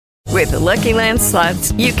With the Lucky Land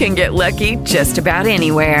Slots, you can get lucky just about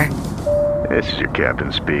anywhere. This is your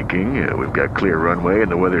captain speaking. We've got clear runway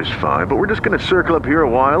and the weather's fine, but we're just going to circle up here a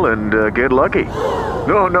while and get lucky.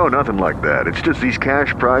 No, nothing like that. It's just these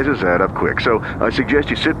cash prizes add up quick. So I suggest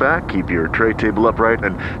you sit back, keep your tray table upright,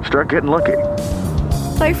 and start getting lucky.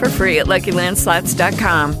 Play for free at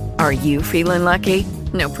LuckyLandSlots.com. Are you feeling lucky?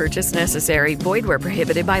 No purchase necessary. Void where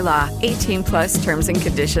prohibited by law. 18 plus terms and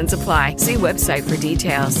conditions apply. See website for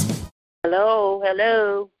details.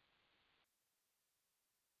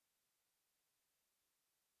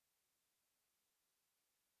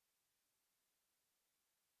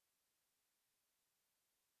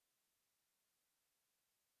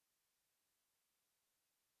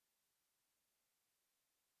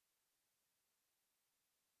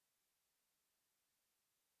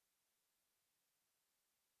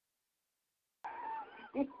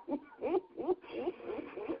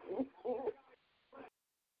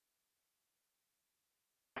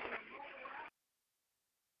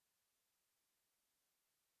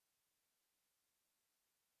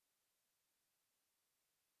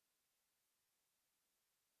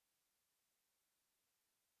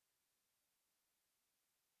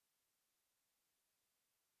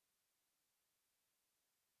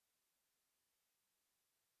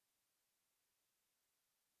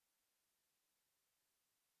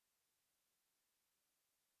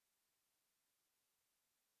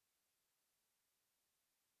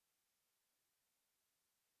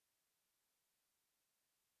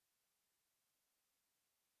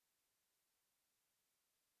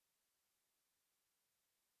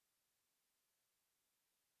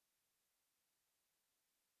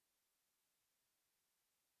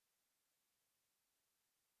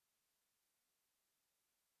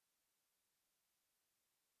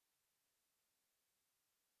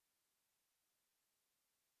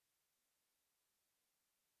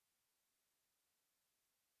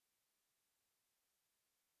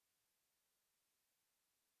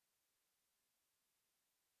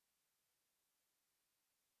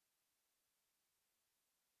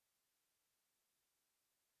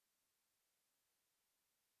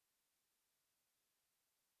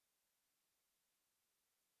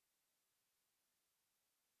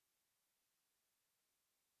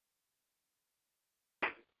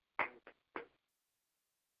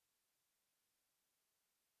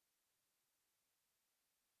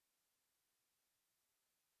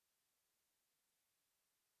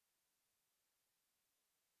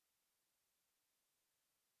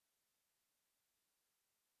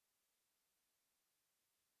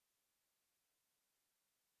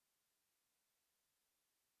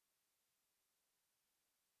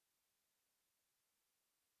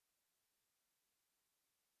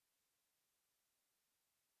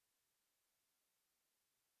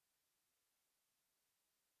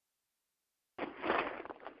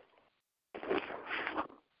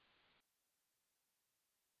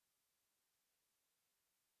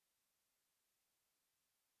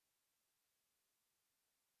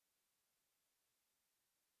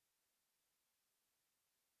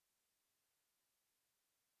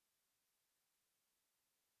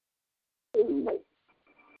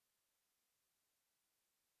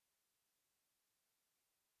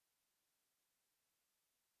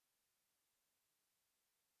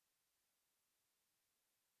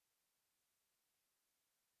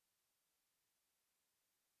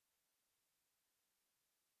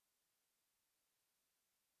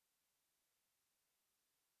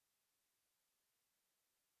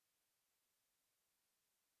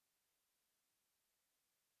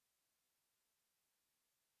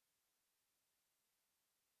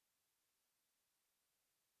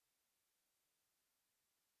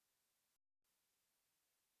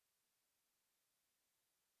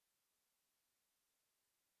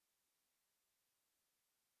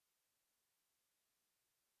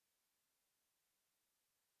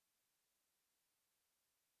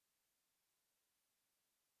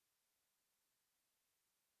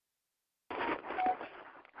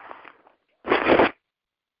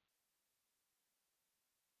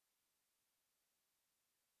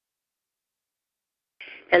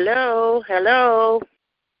 Hello. Hello.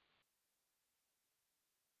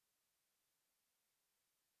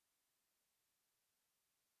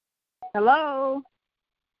 Hello.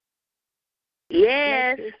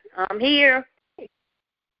 Yes, I'm here.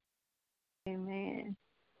 Amen.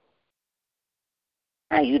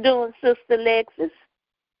 How you doing, Sister Lexis?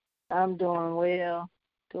 I'm doing well.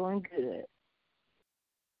 Doing good.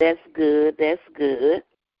 That's good.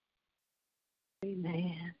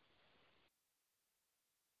 Amen.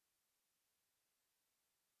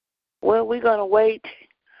 Well, we're going to wait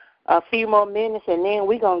a few more minutes, and then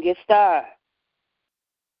we're going to get started.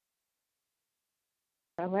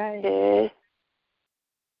 All right. Okay.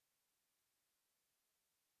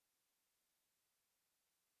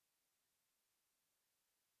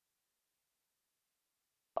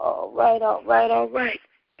 All right.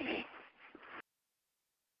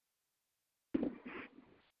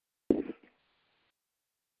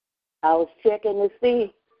 I was checking to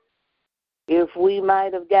see if we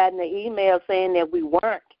might have gotten an email saying that we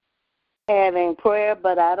weren't having prayer,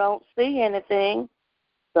 but I don't see anything.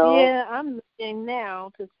 So Yeah, I'm looking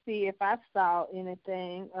now to see if I saw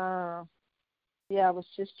anything. Yeah, I was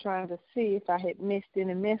just trying to see if I had missed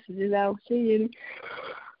any messages. I don't see any.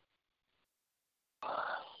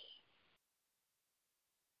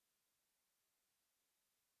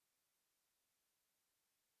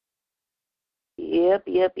 Yep.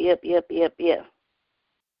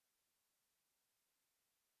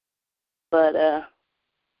 But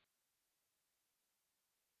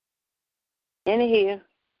in here,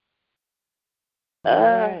 All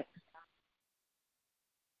right.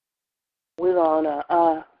 we're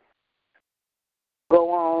gonna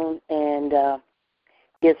go on and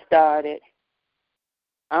get started.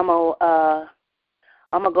 I'm gonna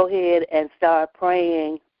go ahead and start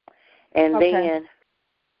praying, and Okay. then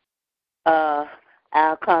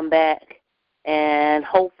I'll come back, and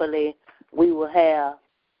hopefully we will have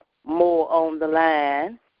more on the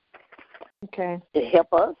line Okay. to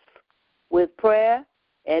help us with prayer.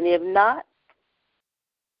 And if not,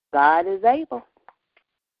 God is able.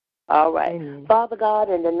 All right. Amen. Father God,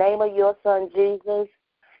 in the name of your Son, Jesus,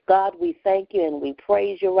 God, we thank you and we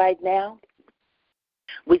praise you right now.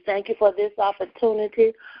 We thank you for this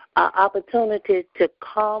opportunity to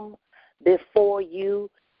come before you,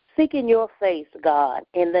 seeking your face, God,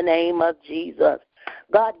 in the name of Jesus.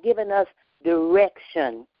 God, giving us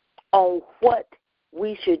direction on what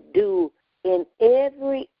we should do in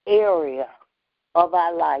every area of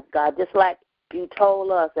our life, God, just like you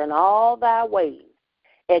told us, in all thy ways,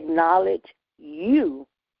 acknowledge you,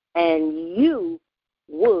 and you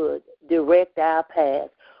would direct our path.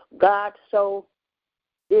 God, so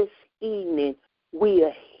this evening we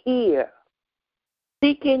are here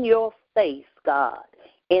seeking your face, God,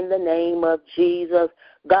 in the name of Jesus.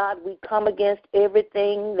 God, we come against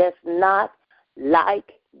everything that's not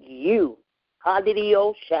like you.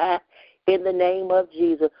 Hallelujah, in the name of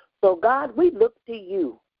Jesus. So, God, we look to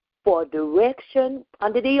you for direction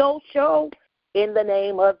under the old show in the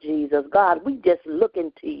name of Jesus. God, we just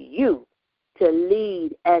looking to you to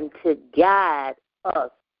lead and to guide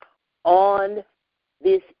us on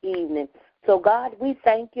this evening. So, God, we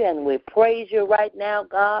thank you and we praise you right now,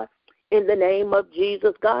 God, in the name of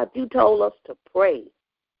Jesus. God, you told us to pray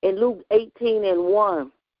in Luke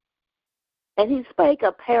 18:1. And he spake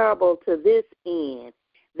a parable to this end,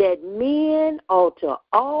 that men ought to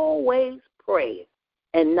always pray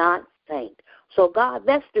and not faint. So, God,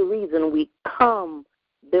 that's the reason we come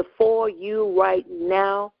before you right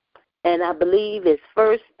now. And I believe it's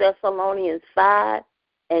 1 Thessalonians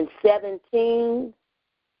 5:17.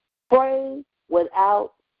 Pray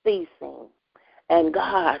without ceasing. And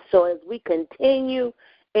God, so as we continue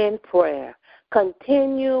in prayer,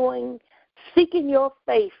 continuing, seeking your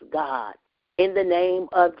face, God, in the name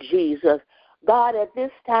of Jesus. God, at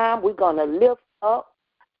this time, we're going to lift up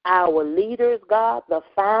our leaders, God, the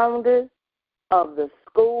founders of the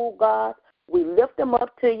school, God. We lift them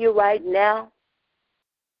up to you right now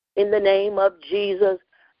in the name of Jesus.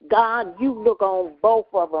 God, you look on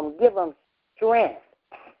both of them. Give them strength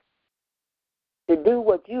to do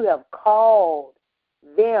what you have called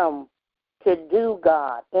them to do,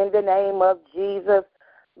 God. In the name of Jesus,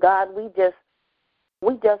 God, we just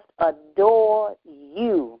adore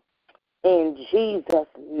you in Jesus'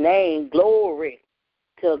 name. Glory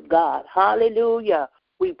to God. Hallelujah.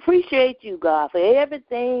 We appreciate you, God, for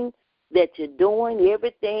everything that you're doing,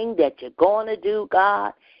 everything that you're going to do,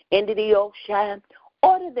 God, into the ocean.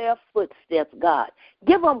 Order their footsteps, God.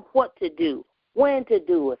 Give them what to do, when to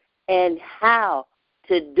do it, and how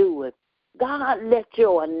to do it. God, let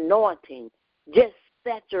your anointing just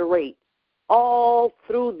saturate all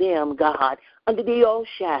through them, God, under the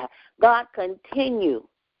ocean. God, continue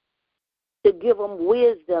to give them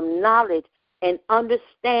wisdom, knowledge, and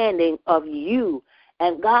understanding of you.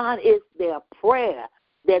 And God, is their prayer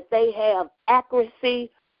that they have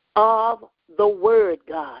accuracy of the word,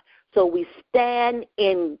 God. So we stand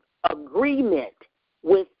in agreement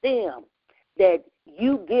with them that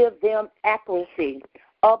you give them accuracy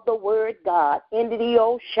of the word, God, into the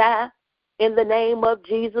ocean, in the name of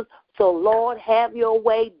Jesus. So, Lord, have your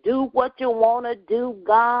way. Do what you want to do,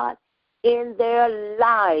 God, in their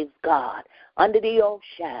lives, God, under the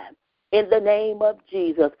ocean. In the name of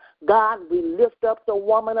Jesus, God, we lift up the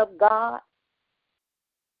woman of God.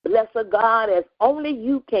 Bless her, God, as only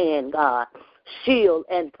you can, God. Shield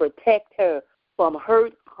and protect her from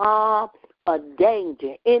hurt, harm, or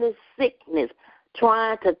danger, any sickness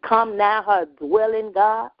trying to come now her dwelling,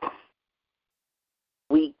 God.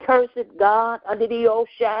 We curse it, God, under the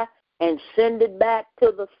ocean and send it back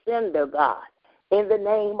to the sender, God, in the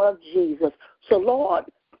name of Jesus. So, Lord,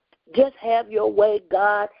 just have your way,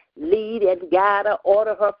 God. Lead and guide her,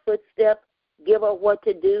 order her footsteps, give her what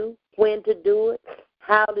to do, when to do it,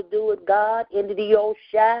 how to do it, God, into the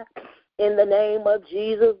ocean. In the name of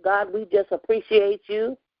Jesus, God, we just appreciate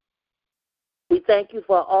you. We thank you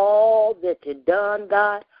for all that you've done,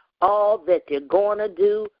 God, all that you're going to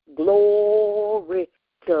do. Glory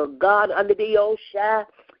to God under the ocean.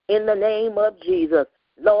 In the name of Jesus.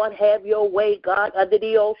 Lord, have your way, God, under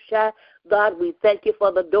the ocean. God, we thank you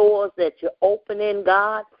for the doors that you're opening,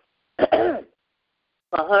 God, for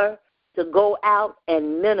her to go out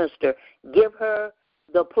and minister. Give her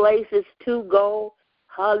the places to go,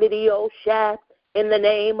 hallelujah, in the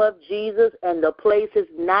name of Jesus, and the places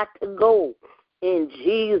not to go. In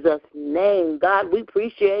Jesus' name, God, we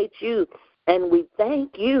appreciate you, and we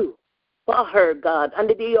thank you for her, God,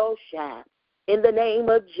 under the ocean. In the name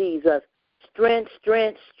of Jesus, strength,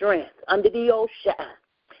 strength, strength, under the ocean.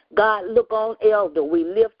 God, look on Elder. We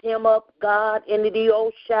lift him up, God, into the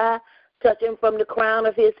ocean. Touch him from the crown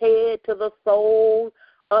of his head to the sole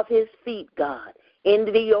of his feet, God.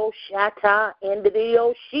 Into the oshata, into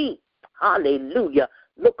the oshi. Hallelujah.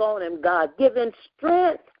 Look on him, God. Give him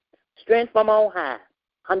strength. Strength from on high.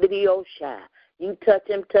 Under the ocean. You touch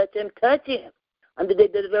him, touch him, touch him. Under the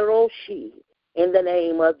oshi. In the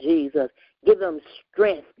name of Jesus. Give him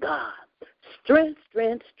strength, God. Strength,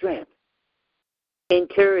 strength, strength.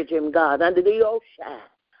 Encourage him, God, under the ocean.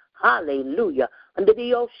 Hallelujah. Under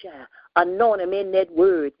the ocean. Anoint him in that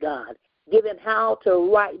word, God. Give him how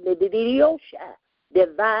to write the ocean.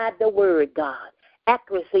 Divide the word, God.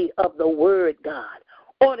 Accuracy of the word, God.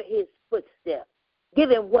 Order his footsteps. Give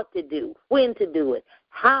him what to do, when to do it,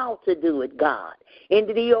 how to do it, God.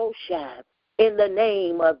 Into the ocean. In the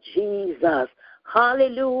name of Jesus.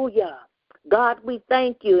 Hallelujah. God, we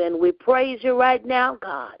thank you and we praise you right now,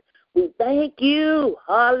 God. We thank you,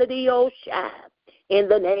 hallelujah, in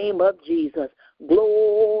the name of Jesus.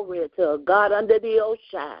 Glory to God under the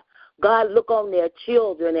ocean. God, look on their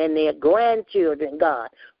children and their grandchildren, God.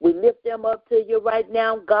 We lift them up to you right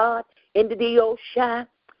now, God, into the ocean,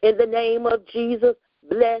 in the name of Jesus.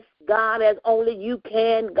 Bless God as only you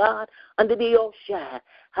can, God, under the ocean.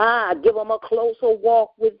 Give them a closer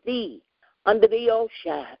walk with thee under the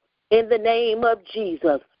ocean, in the name of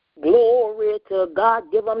Jesus. Glory to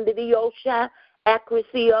God. Give them to the ocean.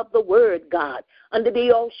 Accuracy of the word, God. Under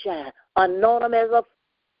the ocean.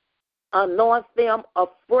 Anoint them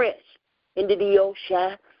afresh into the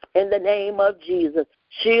ocean in the name of Jesus.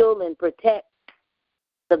 Shield and protect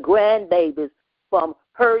the grandbabies from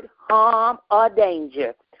hurt, harm, or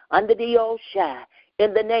danger. Under the ocean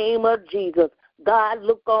in the name of Jesus. God,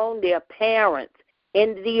 look on their parents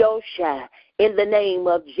into the ocean in the name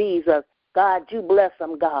of Jesus. God, you bless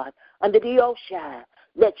them, God. Under the ocean,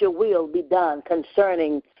 let your will be done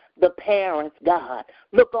concerning the parents, God.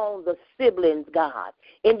 Look on the siblings, God.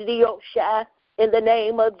 Into the ocean, in the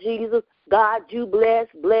name of Jesus, God, you bless,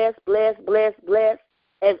 bless, bless, bless, bless,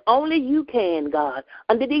 as only you can, God.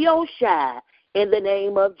 Under the ocean, in the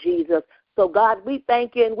name of Jesus. So, God, we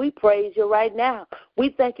thank you and we praise you right now.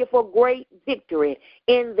 We thank you for great victory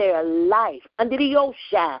in their life. Under the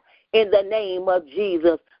ocean, in the name of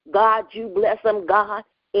Jesus. God, you bless them, God,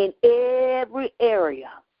 in every area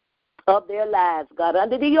of their lives, God.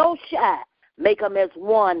 Under the ocean, make them as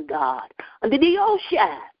one, God. Under the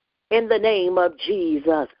ocean, in the name of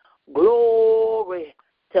Jesus. Glory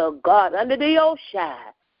to God. Under the ocean,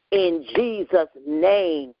 in Jesus'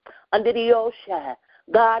 name. Under the ocean.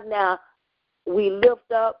 God, now we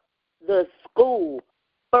lift up the school,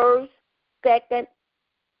 first, second,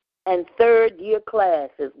 and third year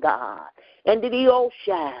classes, God. Into the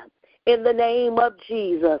ocean, in the name of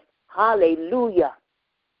Jesus. Hallelujah.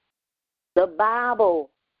 The Bible,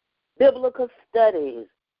 biblical studies,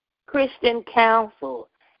 Christian counsel,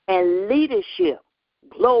 and leadership.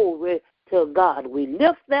 Glory to God. We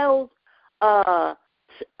lift those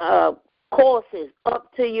courses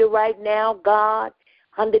up to you right now, God.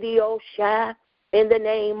 Under the ocean, in the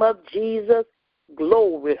name of Jesus.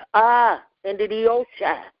 Glory. Into the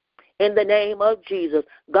ocean. In the name of Jesus.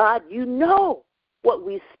 God, you know what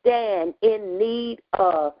we stand in need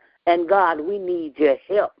of. And God, we need your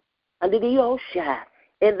help. Under the ocean.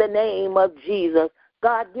 in the name of Jesus.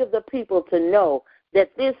 God, give the people to know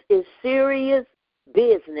that this is serious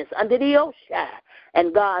business under the Osha.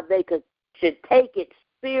 And God, they should take it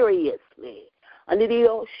seriously under the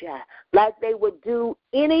Osha, like they would do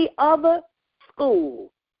any other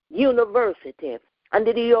school, university,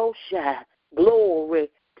 under the Osha. Glory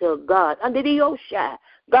to God. Under the Osha,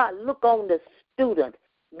 God, look on the student.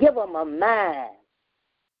 Give them a mind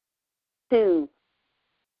to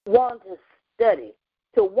want to study,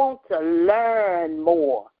 to want to learn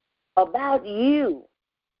more about you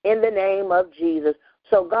in the name of Jesus.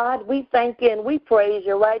 So, God, we thank you and we praise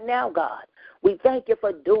you right now, God. We thank you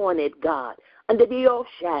for doing it, God. Under the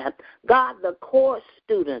Osha, God, the core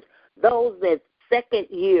students, those that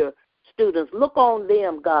second-year students, look on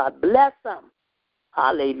them, God. Bless them.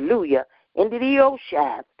 Hallelujah. Into the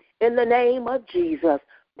Osha, in the name of Jesus.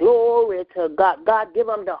 Glory to God. God, give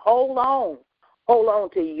them to hold on. Hold on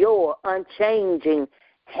to your unchanging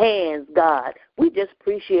hands, God. We just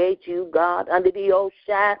appreciate you, God, under the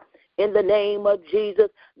Osha, in the name of Jesus.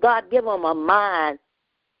 God, give them a mind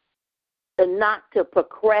to not to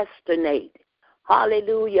procrastinate.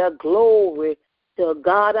 Hallelujah. Glory to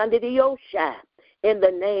God under the Osha, in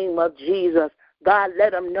the name of Jesus. God,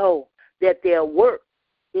 let them know that their work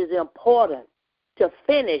is important to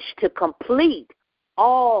finish, to complete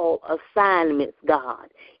all assignments, God.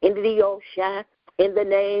 Into the Osha, in the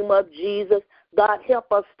name of Jesus. God,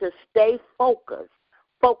 help us to stay focused.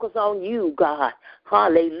 Focus on you, God.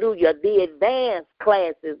 Hallelujah. The advanced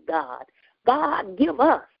classes, God. God, give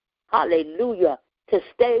us, hallelujah, to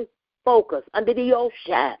stay focused under the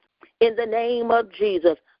Osha, in the name of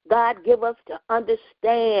Jesus. God, give us to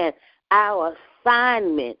understand our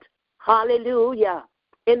assignment. Hallelujah.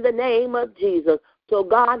 In the name of Jesus. So,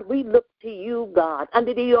 God, we look to you, God,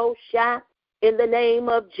 under the Osha, in the name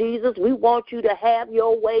of Jesus. We want you to have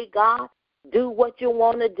your way, God. Do what you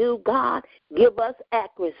want to do, God. Give us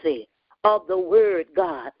accuracy of the word,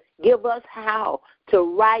 God. Give us how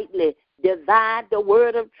to rightly divide the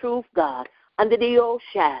word of truth, God. Under the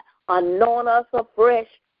Osha, anoint us afresh.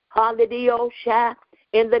 Hallelujah,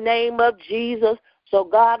 in the name of Jesus. So,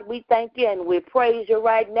 God, we thank you and we praise you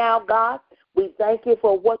right now, God. We thank you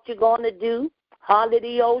for what you're going to do.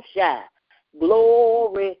 Hallelujah.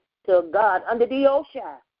 Glory to God. Under the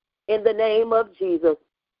Osha, in the name of Jesus.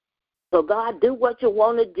 So, God, do what you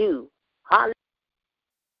want to do. Hallelujah.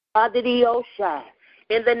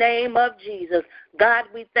 In the name of Jesus. God,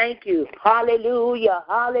 we thank you. Hallelujah.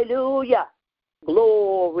 Hallelujah.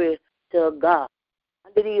 Glory to God.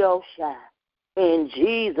 Under the Osha. In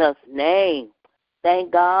Jesus' name.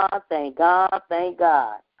 Thank God, thank God, thank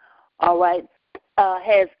God. All right.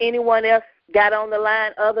 Has anyone else got on the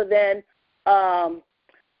line other than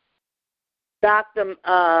Dr.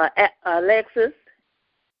 Alexis?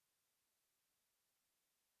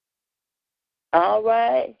 All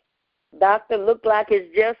right. Doctor, look like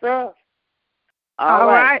it's just us. All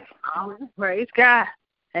right. Praise God.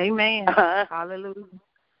 Amen. Hallelujah.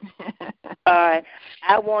 All right.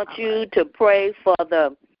 I want you to pray for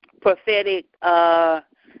the prophetic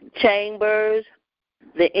chambers,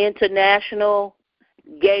 the international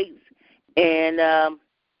gates, and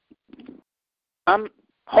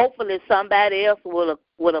hopefully somebody else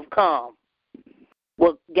would have come,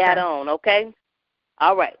 got on, okay?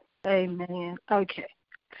 All right. Amen. Okay.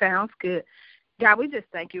 Sounds good. God, we just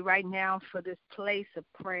thank you right now for this place of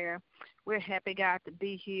prayer. We're happy, God, to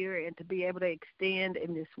be here and to be able to extend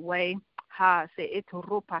in this way. Ha, se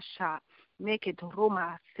eturupasha, make it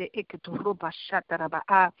ruma, se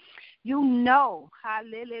eturupasha. You know,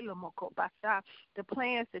 the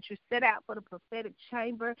plans that you set out for the prophetic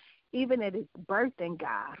chamber, even at its birthing,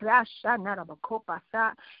 God.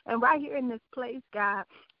 And right here in this place, God,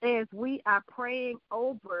 as we are praying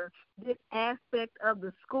over this aspect of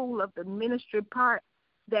the school, of the ministry part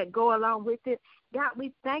that go along with it, God,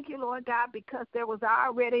 we thank you, Lord God, because there was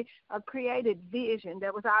already a created vision.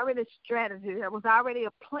 There was already strategy. There was already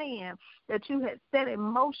a plan that you had set in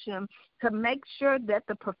motion to make sure that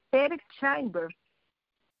the prophetic chamber,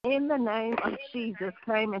 in the name of Jesus,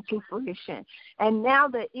 came into fruition. And now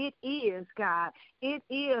that it is, God, it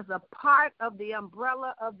is a part of the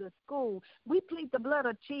umbrella of the school. We plead the blood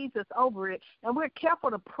of Jesus over it, and we're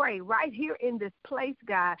careful to pray right here in this place,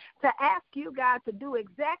 God, to ask you, God, to do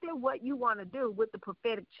exactly what you want to do with the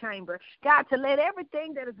prophetic chamber. God, to let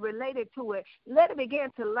everything that is related to it, let it begin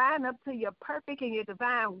to line up to your perfect and your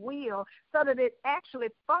divine will so that it actually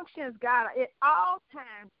functions, God, at all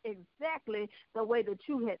times exactly the way that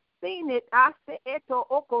you had seen it, as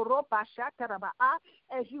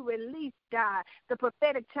you release, God, the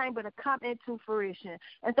prophetic chamber to come into fruition.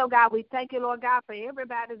 And so, God, we thank you, Lord God, for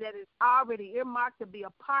everybody that is already earmarked to be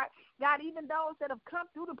a part. God, even those that have come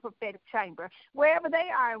through the prophetic chamber, wherever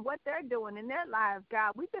they are and what they're doing in their lives,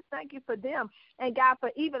 God, we just thank you for them. And, God,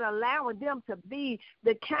 for even allowing them to be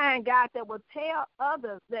the kind, God, that will tell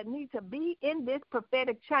others that need to be in this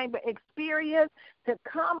prophetic chamber experience to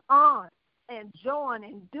come on and join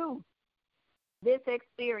and do this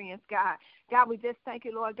experience, God. God, we just thank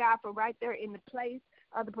you, Lord God, for right there in the place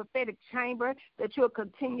of the prophetic chamber, that you'll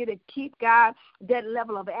continue to keep, God, that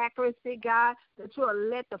level of accuracy, God, that you'll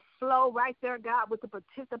let the flow right there, God, with the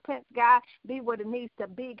participants, God, be what it needs to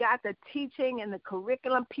be, God, the teaching and the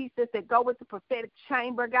curriculum pieces that go with the prophetic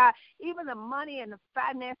chamber, God, even the money and the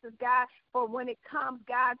finances, God, for when it comes,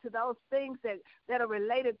 God, to those things that are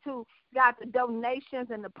related to, God, the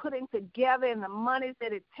donations and the putting together and the monies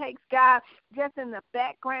that it takes, God, just in the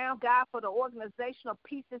background, God, for the organizational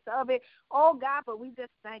pieces of it. Oh, God, but we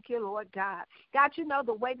just thank you, Lord God. God, you know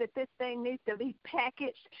the way that this thing needs to be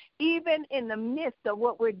packaged, even in the midst of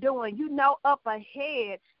what we're doing. You know up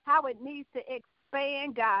ahead how it needs to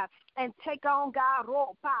expand, God, and take on, God,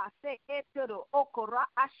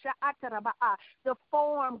 the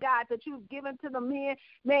form, God, that you've given to the man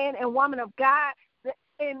and woman of God,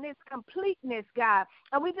 in this completeness, God.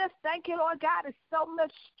 And we just thank you, Lord God. There's so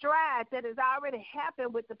much strides that has already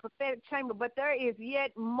happened with the prophetic chamber, but there is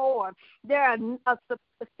yet more. There are a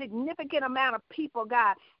significant amount of people,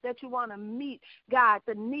 God, that you want to meet, God,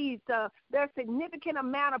 the needs of. There's a significant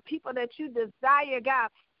amount of people that you desire, God,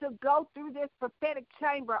 to go through this prophetic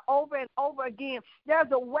chamber over and over again.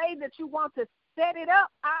 There's a way that you want to set it up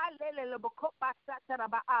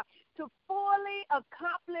to fully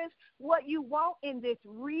accomplish what you want in this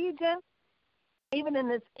region, even in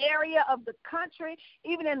this area of the country,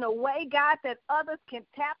 even in the way, God, that others can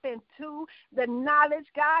tap into the knowledge,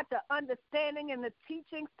 God, the understanding and the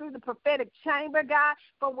teachings through the prophetic chamber, God,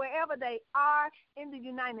 from wherever they are in the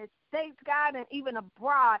United States, God, and even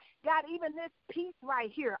abroad. God, even this piece right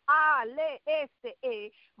here,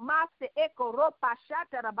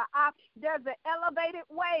 there's an elevated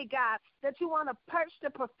way, God, that you want to perch the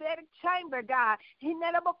prophetic chamber, God. And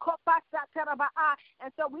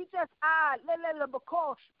so we just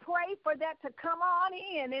pray for that to come on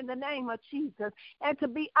in the name of Jesus, and to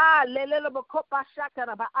be and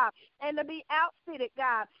to be outfitted,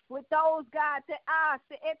 God, with those, God, that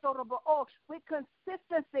with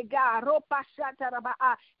consistency, God,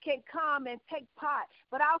 can come and take part,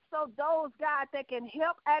 but also those, God, that can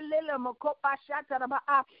help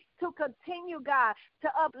to continue, God,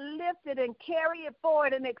 to uplift it and carry it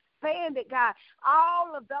forward and expand it, God.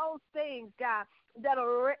 All of those things, God, that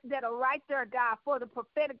are right there, God, for the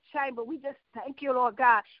prophetic chamber. We just thank you, Lord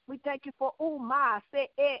God. We thank you for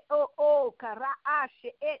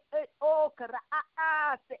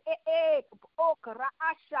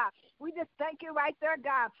we just thank you right there,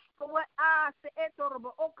 God, for what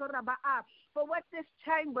this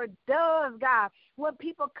chamber does, God, when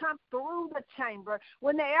people come through the chamber,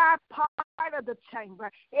 when they are part of the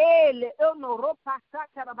chamber.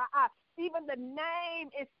 Even the name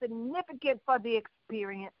is significant for the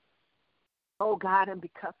experience. Oh, God, and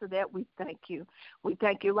because of that, we thank you. We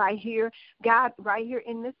thank you right here, God, right here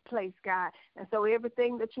in this place, God. And so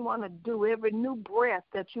everything that you want to do, every new breath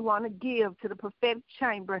that you want to give to the prophetic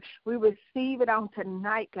chamber, we receive it on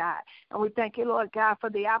tonight, God. And we thank you, Lord God,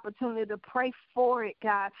 for the opportunity to pray for it,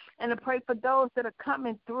 God, and to pray for those that are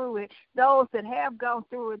coming through it, those that have gone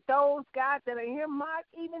through it, those, God, that are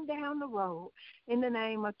earmarked even down the road. In the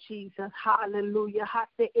name of Jesus, hallelujah.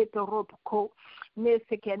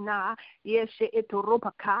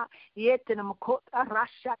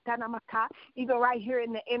 Even right here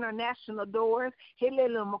in the international doors, as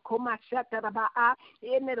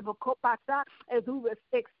we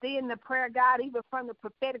extend the prayer, God, even from the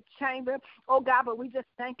prophetic chamber, oh God, but we just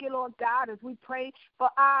thank you, Lord God, as we pray for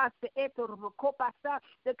us,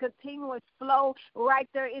 the continuous flow right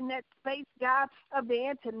there in that space, God, of the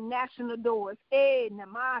international doors.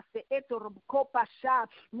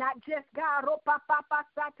 Not just God,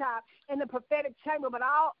 in the prophetic chamber, but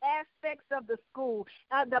all aspects of the school,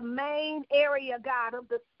 the main area, God, of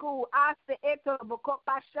the school, as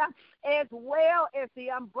well as the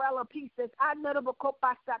umbrella pieces,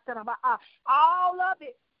 all of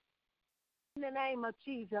it In the name of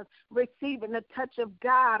Jesus, receiving the touch of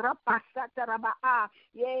God.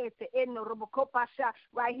 Yes,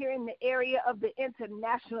 right here in the area of the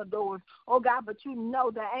international doors. Oh, God, but you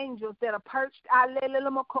know the angels that are perched at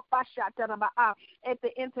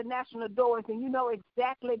the international doors, and you know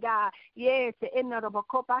exactly, God, yes,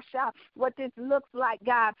 what this looks like,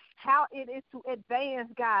 God, how it is to advance,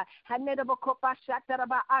 God.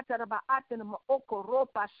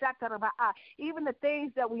 Even the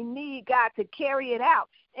things that we need, God, to carry it out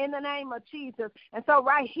in the name of Jesus. And so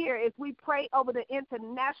right here, as we pray over the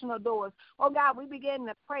international doors, oh God, we begin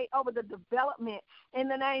to pray over the development in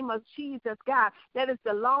the name of Jesus, God. That is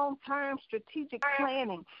the long-term strategic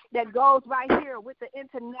planning that goes right here with the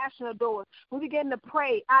international doors. We begin to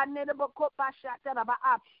pray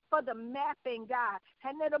for the mapping, God,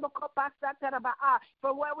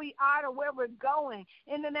 for where we are and where we're going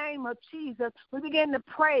in the name of Jesus. We begin to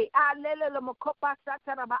pray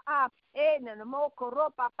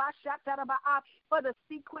for the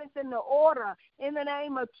sequence and the order in the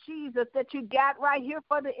name of Jesus that you got right here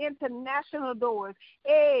for the international doors.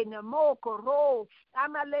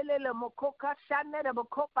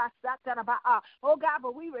 Oh God,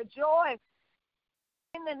 but we rejoice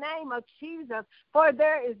in the name of Jesus, for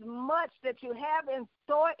there is much that you have in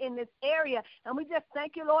store in this area. And we just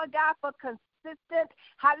thank you, Lord God, for consistent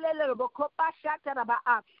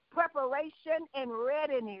preparation and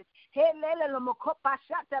readiness. You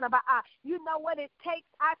know what it takes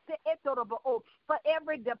for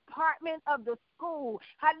every department of the school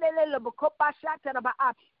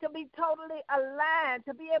to be totally aligned,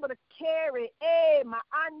 to be able to carry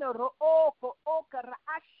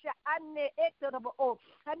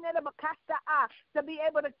to be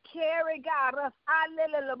able to carry God us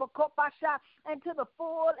into the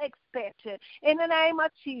full expansion in the name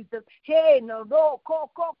of Jesus.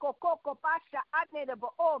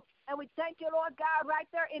 And we thank you, Lord God, right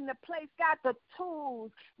there in the place, God, the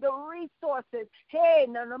tools, the resources,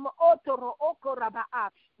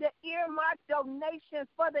 the earmarked donations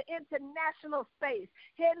for the international space,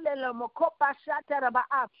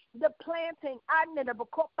 the planting,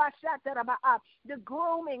 the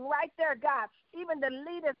grooming right there, God, even the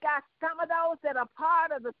leaders, God, some of those that are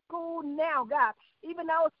part of the school now, God, even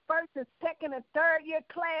those first and second and third year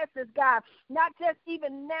classes, God, not just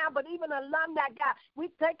even now, but even alumni, God, we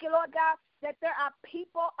thank you, Lord God, that there are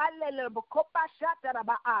people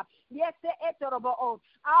yes,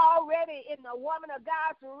 already in the woman of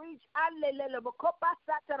God's reach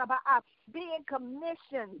being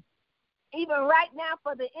commissioned even right now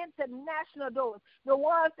for the international doors, the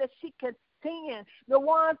ones that she can seeing the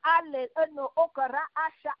ones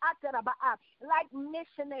like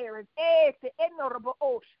missionaries,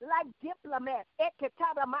 like diplomats,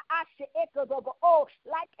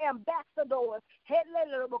 like ambassadors,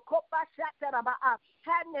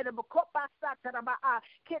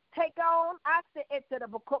 can take on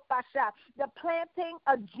the planting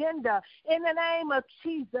agenda in the name of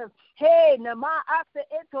Jesus.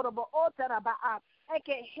 It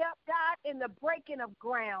can help God in the breaking of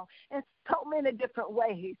ground in so many different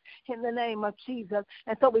ways in the name of Jesus.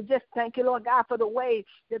 And so we just thank you, Lord God, for the way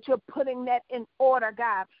that you're putting that in order,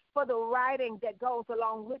 God, for the writing that goes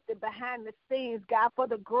along with it behind the scenes, God, for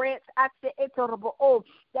the grants that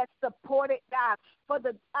support it, God, for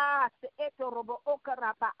the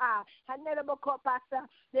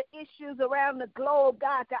issues around the globe,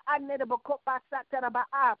 God,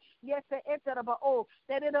 yes,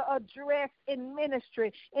 that it'll address in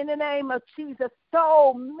ministry in the name of Jesus.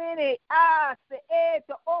 So many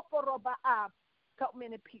so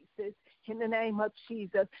many pieces in the name of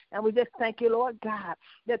Jesus. And we just thank you, Lord God,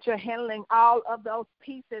 that you're handling all of those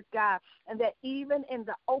pieces, God, and that even in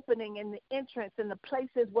the opening and the entrance and the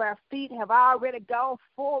places where our feet have already gone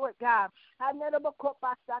forward, God,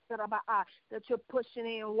 that you're pushing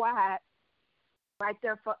in wide right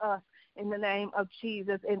there for us in the name of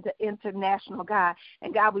Jesus into international, God.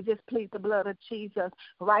 And God, we just plead the blood of Jesus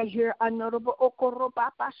right here, right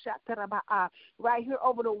here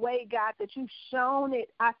over the way, God, that you've shown it,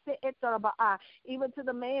 even to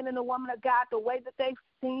the man and the woman of God, the way that they've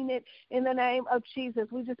seen it in the name of Jesus.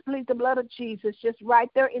 We just plead the blood of Jesus just right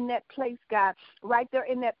there in that place, God, right there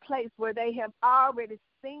in that place where they have already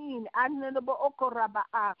seen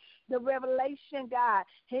the revelation, God.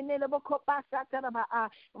 And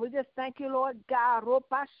we just thank you, Lord God,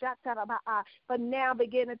 for now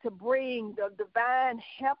beginning to bring the divine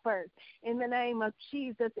helpers in the name of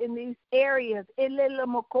Jesus in these areas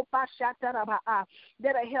that'll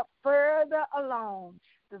help further along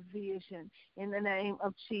the vision in the name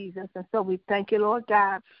of Jesus. And so we thank you, Lord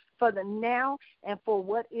God, for the now and for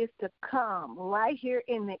what is to come right here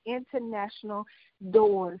in the international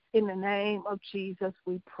doors. In the name of Jesus,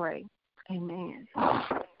 we pray. Amen.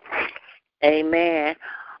 Amen.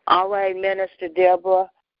 All right, Minister Deborah,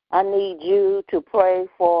 I need you to pray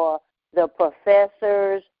for the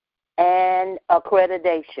professors and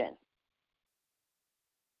accreditation.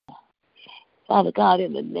 Father God,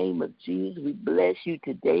 in the name of Jesus, we bless you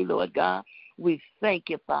today, Lord God. We thank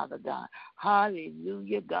you, Father God.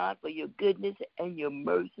 Hallelujah, God, for your goodness and your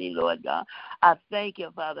mercy, Lord God. I thank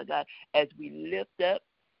you, Father God, as we lift up,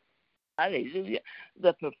 hallelujah,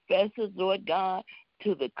 the professors, Lord God,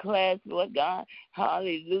 to the class, Lord God,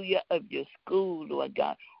 hallelujah, of your school, Lord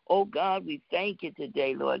God. Oh, God, we thank you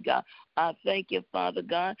today, Lord God. I thank you, Father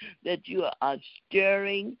God, that you are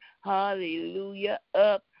stirring, hallelujah,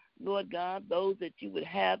 up, Lord God, those that you would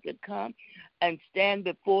have to come and stand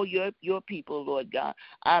before your people, Lord God.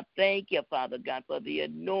 I thank you, Father God, for the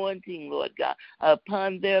anointing, Lord God,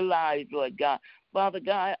 upon their lives, Lord God. Father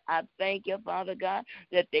God, I thank you, Father God,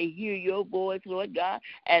 that they hear your voice, Lord God,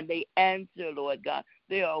 and they answer, Lord God.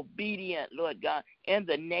 They are obedient, Lord God, in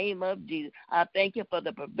the name of Jesus. I thank you for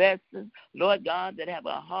the professors, Lord God, that have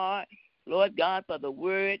a heart, Lord God, for the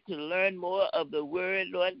word, to learn more of the word,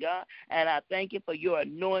 Lord God. And I thank you for your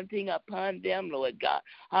anointing upon them, Lord God.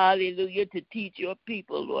 Hallelujah, to teach your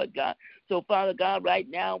people, Lord God. So, Father God, right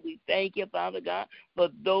now we thank you, Father God, for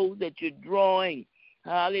those that you're drawing.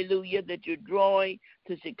 Hallelujah, that you're drawing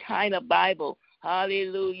to Shekinah Bible.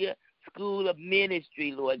 Hallelujah, School of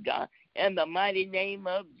Ministry, Lord God. In the mighty name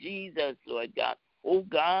of Jesus, Lord God. Oh,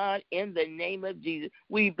 God, in the name of Jesus,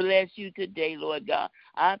 we bless you today, Lord God.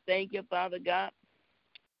 I thank you, Father God,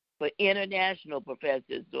 for international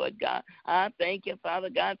professors, Lord God. I thank you, Father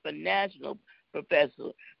God, for national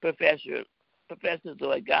professors,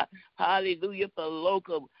 Lord God. Hallelujah, for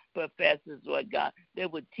local professors, Lord God,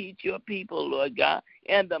 that would teach your people, Lord God,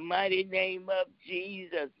 in the mighty name of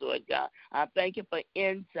Jesus, Lord God. I thank you for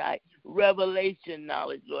insight, revelation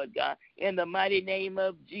knowledge, Lord God, in the mighty name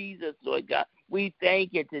of Jesus, Lord God. We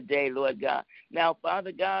thank you today, Lord God. Now,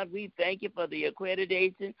 Father God, we thank you for the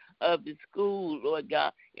accreditation of the school, Lord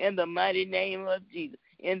God, in the mighty name of Jesus,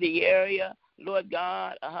 in the area, Lord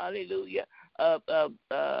God, hallelujah, of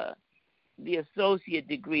the associate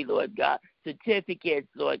degree, Lord God, certificates,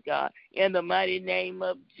 Lord God, in the mighty name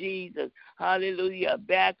of Jesus, hallelujah,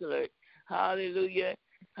 bachelor's, hallelujah,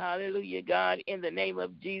 hallelujah, God, in the name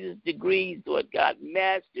of Jesus, degrees, Lord God,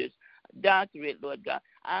 master's, doctorate, Lord God.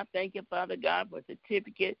 I thank you, Father God, for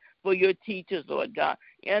certificate for your teachers, Lord God,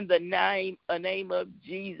 in the name of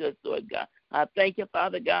Jesus, Lord God. I thank you,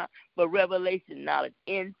 Father God, for revelation knowledge,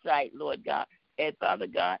 insight, Lord God. And, Father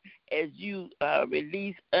God, as you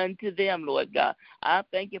release unto them, Lord God, I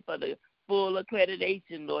thank you for the full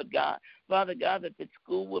accreditation, Lord God. Father God, that the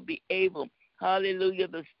school will be able, hallelujah,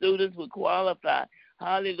 the students will qualify,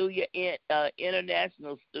 hallelujah,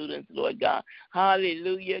 international students, Lord God.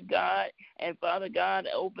 Hallelujah, God. And, Father God,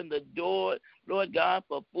 open the door, Lord God,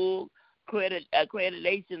 for full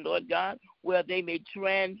accreditation, Lord God, where they may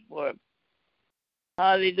transfer,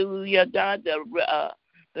 hallelujah, God,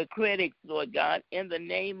 the credits, Lord God, in the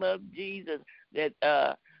name of Jesus, that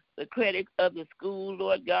the credits of the school,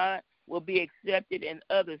 Lord God, will be accepted in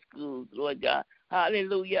other schools, Lord God.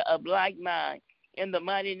 Hallelujah, of like mind, in the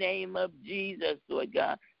mighty name of Jesus, Lord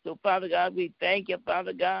God. So, Father God, we thank you,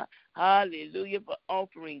 Father God, hallelujah, for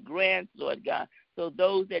offering grants, Lord God. So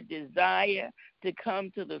those that desire to come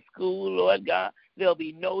to the school, Lord God, there'll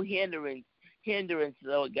be no hindrance,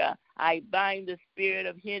 Lord God. I bind the spirit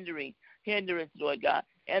of hindrance, Lord God,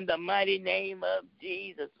 in the mighty name of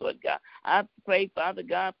Jesus, Lord God. I pray, Father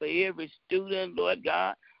God, for every student, Lord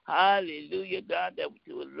God, hallelujah, God, that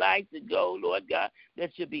would like to go, Lord God,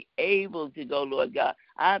 that should be able to go, Lord God.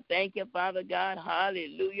 I thank you, Father God,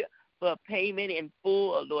 hallelujah, for payment in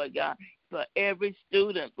full, Lord God, for every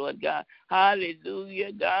student, Lord God.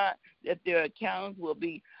 Hallelujah, God, that their accounts will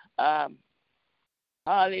be,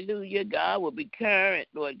 hallelujah, God, will be current,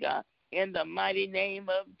 Lord God, in the mighty name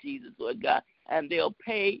of Jesus, Lord God. And they'll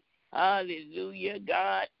pay, hallelujah,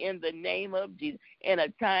 God, in the name of Jesus, in a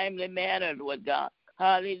timely manner, Lord God.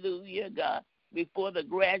 Hallelujah, God, before the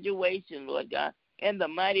graduation, Lord God, in the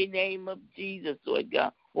mighty name of Jesus, Lord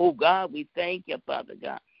God. Oh, God, we thank you, Father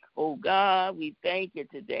God. Oh, God, we thank you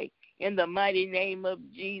today. In the mighty name of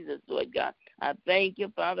Jesus, Lord God. I thank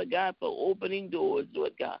you, Father God, for opening doors,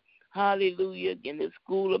 Lord God. Hallelujah, in the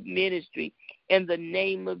school of ministry. In the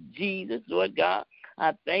name of Jesus, Lord God.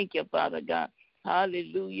 I thank you, Father God.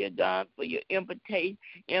 Hallelujah, God, for your impartation,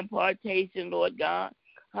 Lord God.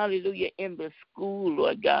 Hallelujah, in the school,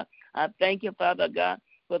 Lord God. I thank you, Father God,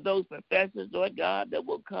 for those professors, Lord God, that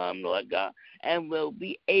will come, Lord God, and will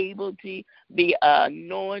be able to be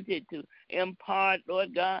anointed to impart,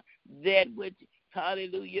 Lord God, that which,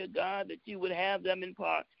 hallelujah, God, that you would have them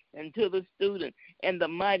impart and to the students in the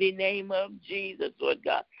mighty name of Jesus, Lord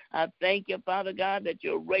God. I thank you, Father God, that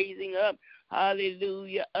you're raising up,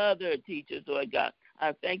 hallelujah, other teachers, Lord God.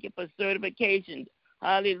 I thank you for certifications,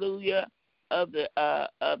 hallelujah, of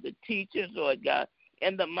the teachers, Lord God,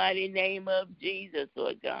 in the mighty name of Jesus,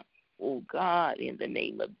 Lord God. Oh, God, in the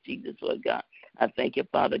name of Jesus, Lord God. I thank you,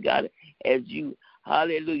 Father God, as you,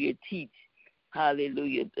 hallelujah, teach,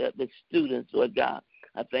 hallelujah, the students, Lord God.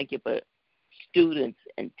 I thank you for students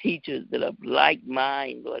and teachers that are like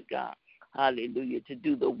mind, Lord God. Hallelujah, to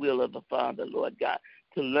do the will of the Father, Lord God,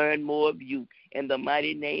 to learn more of you. In the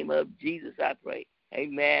mighty name of Jesus, I pray.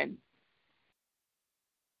 Amen.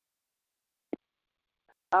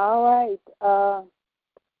 All right.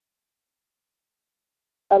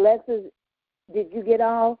 Alexis, did you get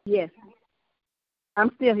all? Yes.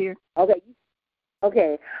 I'm still here. Okay.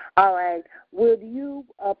 Okay. All right. Would you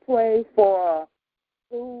pray for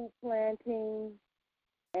school planting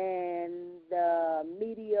and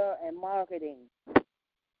media and marketing?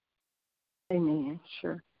 Amen.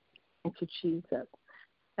 Sure. Thank you, Jesus.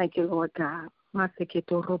 Thank you, Lord God.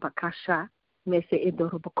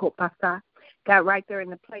 God, right there in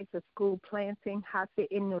the place of school planting. God,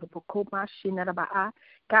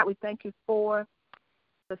 we thank you for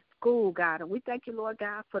the school, God. And we thank you, Lord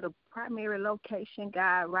God, for the primary location,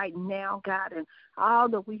 God, right now, God, and all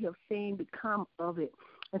that we have seen become of it.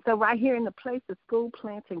 And so right here in the place of school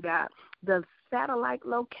planting, God, the satellite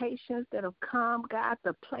locations that have come, God,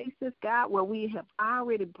 the places, God, where we have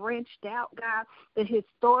already branched out, God, the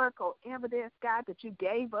historical evidence, God, that you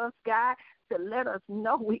gave us, God, to let us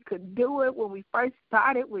know we could do it when we first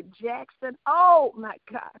started with Jackson. Oh, my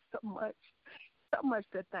God, so much. So much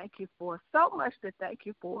to thank you for. So much to thank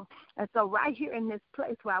you for. And so right here in this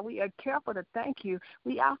place, while we are careful to thank you,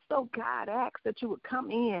 we also, God, ask that you would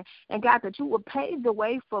come in and, God, that you would pave the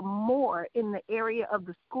way for more in the area of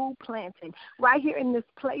the school planting. Right here in this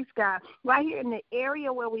place, God, right here in the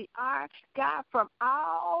area where we are, God, from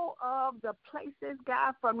all of the places,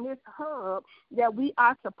 God, from this hub that we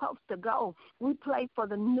are supposed to go, we pray for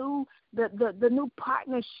the new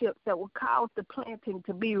partnerships that will cause the planting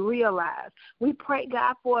to be realized. We pray,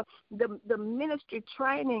 God, for the ministry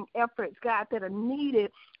training efforts, God, that are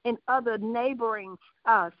needed in other neighboring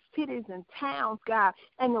cities and towns, God,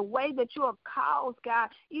 and the way that you have caused, God,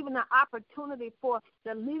 even the opportunity for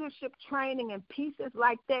the leadership training and pieces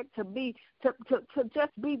like that to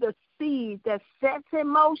just be the seed that sets in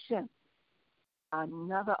motion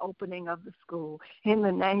another opening of the school in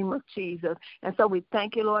the name of Jesus. And so we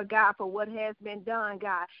thank you, Lord God, for what has been done,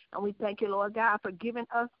 God. And we thank you, Lord God, for giving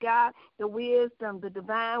us, God, the wisdom, the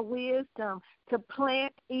divine wisdom to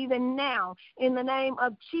plant even now in the name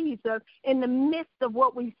of Jesus in the midst of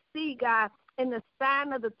what we see, God, in the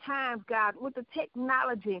sign of the times, God, with the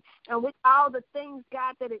technology and with all the things,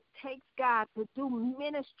 God, that it takes, God, to do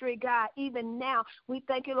ministry, God, even now. We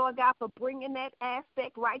thank you, Lord God, for bringing that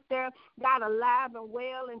aspect right there, God, alive and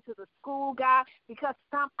well into the school, God, because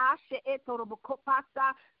some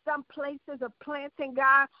places of planting,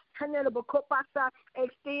 God,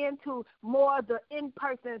 extend to more of the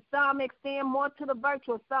in-person. Some extend more to the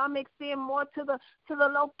virtual. Some extend more to the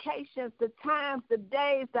locations, the times, the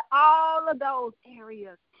days, all of those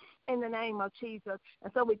areas in the name of Jesus.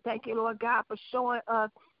 And so we thank you, Lord God, for showing us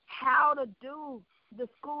how to do the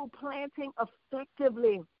school planting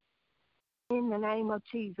effectively in the name of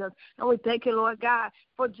Jesus. And we thank you, Lord God,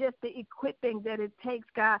 for just the equipping that it takes,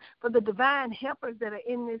 God, for the divine helpers that are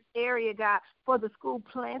in this area, God, for the school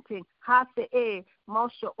planting.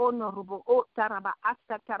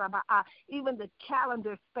 Even the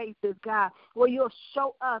calendar spaces, God, where you'll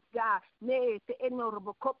show us, God,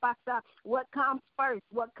 what comes first,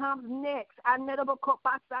 what comes next.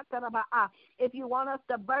 If you want us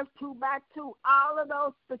to birth 2 by 2, all of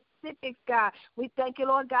those specifics, God, we thank you,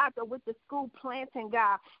 Lord God, that with the school planting,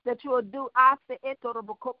 God, that you will do,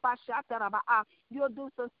 you'll do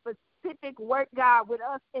some specific work, God, with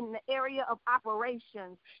us in the area of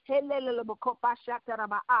operations.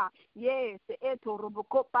 Yes,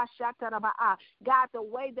 God, the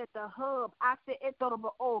way that the hub,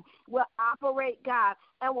 will operate, God,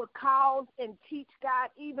 and will cause and teach, God,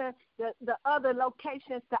 even the other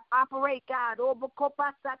locations to operate, God.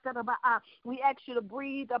 We ask you to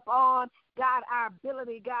breathe upon, God, our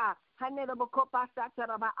ability, God.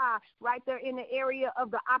 Right there in the area of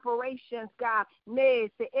the operations, God. And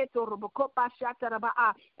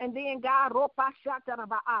then, God,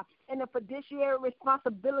 and the fiduciary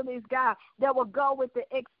responsibilities, God, that will go with the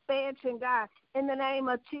expansion, God. In the name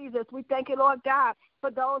of Jesus, we thank you, Lord God, for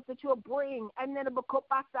those that you'll bring, and then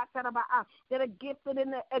that are gifted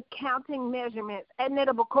in the accounting measurements, and then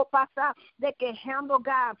that can handle,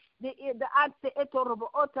 God, the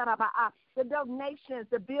donations,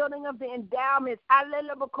 the building of the endowments,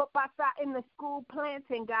 in the school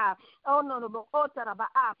planting, God. Oh, no,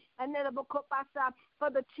 and then for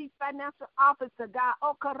the chief financial officer, God,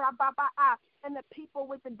 and the people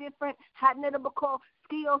with the different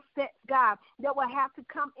skill sets, God, that will have to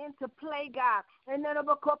come into play, God. And then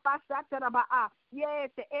yes,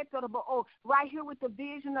 right here with the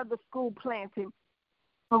vision of the school planting.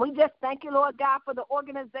 And we just thank you, Lord God, for the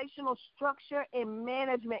organizational structure and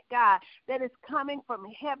management, God, that is coming from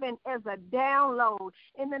heaven as a download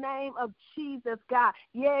in the name of Jesus, God.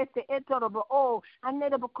 Yes, so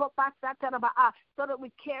that we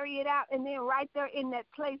carry it out, and then right there in that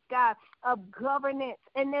place, God, of governance,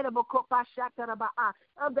 and of the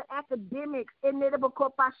academics, yes,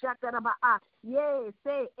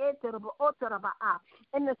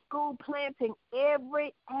 in the school planting,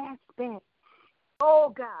 every aspect.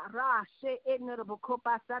 Oh, God,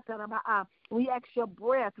 we ask your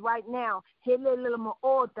breath right now to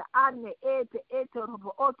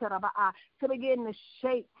begin to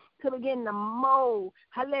shape, to begin to mold,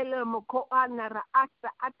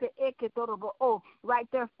 right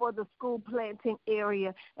there for the school planting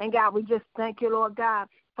area. And, God, we just thank you, Lord God,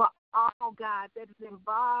 for all, God, that is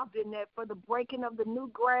involved in that, for the breaking of the new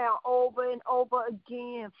ground over and over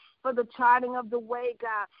again, for the charting of the way,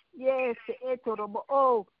 God. Yes,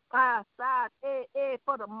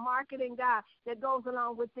 for the marketing, God, that goes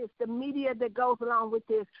along with this, the media that goes along with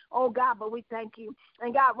this. Oh, God, but we thank you.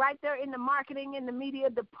 And, God, right there in the marketing and the media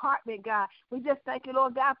department, God, we just thank you,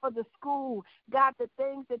 Lord God, for the school, God, the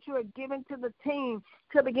things that you are giving to the team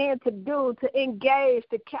to begin to do, to engage,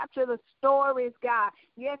 to capture the stories, God.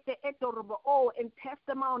 Yes, and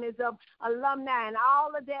testimonies of alumni and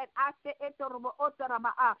all of that.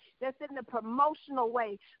 That's in the promotional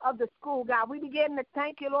way of the school, God. We begin to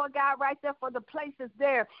thank you, Lord God, right there for the places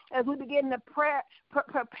there as we begin to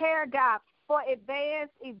prepare, God, for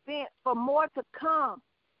advanced events, for more to come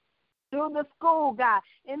through the school, God.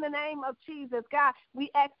 In the name of Jesus, God,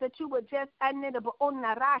 we ask that you would just,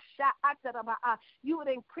 you would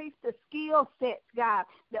increase the skill sets, God,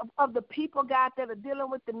 of the people, God, that are dealing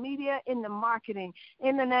with the media and the marketing.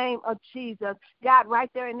 In the name of Jesus, God,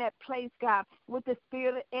 right there in that place, God, with the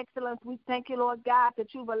spirit of excellence, we thank you, Lord God,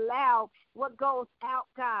 that you've allowed what goes out,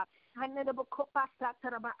 God,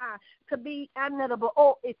 to be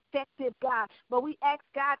effective, God. But we ask,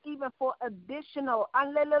 God, even for additional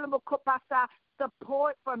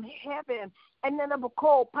support from heaven. And then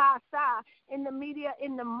in the media,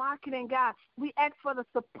 in the marketing, God. We ask for the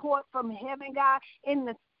support from heaven, God, in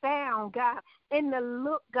the sound, God, in the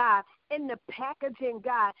look, God, in the packaging,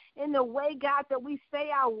 God, in the way, God, that we say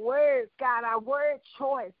our words, God, our word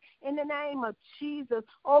choice, in the name of Jesus.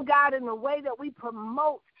 Oh, God, in the way that we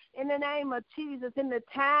promote, in the name of Jesus, in the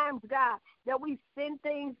times, God, that we send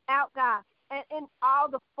things out, God, and in all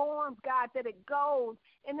the forms, God, that it goes,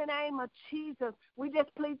 in the name of Jesus, we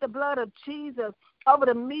just plead the blood of Jesus over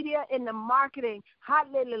the media and the marketing.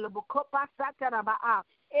 Hallelujah.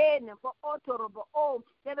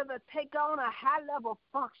 That it'll take on a high-level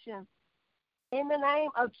function in the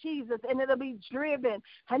name of Jesus, and it'll be driven,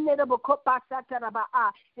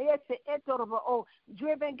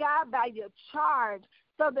 driven, God, by your charge,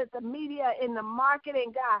 so that the media and the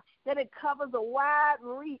marketing, God, that it covers a wide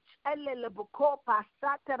reach.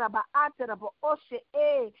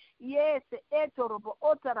 Yes,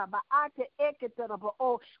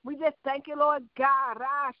 we just thank you, Lord God,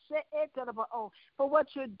 for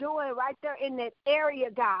what you're doing right there in that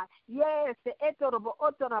area, God. Yes, as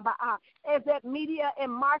that media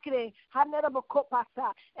and marketing,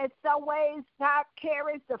 in some ways, God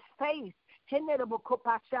carries the face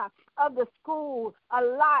of the school a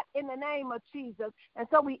lot in the name of Jesus. And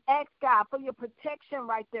so we ask, God, for your protection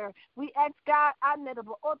right there. We ask, God,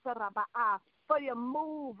 for your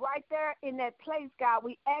move right there in that place, God.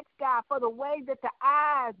 We ask, God, for the way that the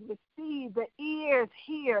eyes receive, the ears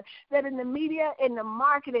hear, that in the media, in the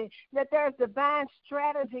marketing, that there's divine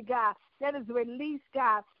strategy, God, that is released,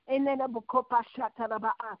 God, and then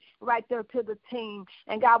right there to the team.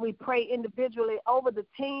 And, God, we pray individually over the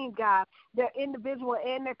team, God, their individual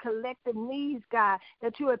and their collective needs, God,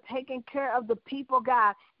 that you are taking care of the people,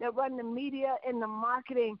 God, that run the media and the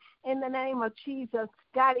marketing in the name of Jesus.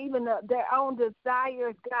 God, even their own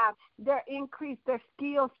desires, God, their increase, their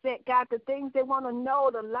skill set, God, the things they want to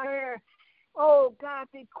know, to learn, Oh, God,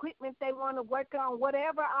 the equipment they want to work on,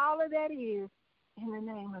 whatever all of that is, in the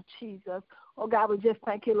name of Jesus. Oh, God, we just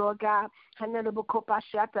thank you, Lord God. Yes,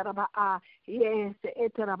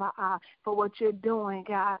 for what you're doing,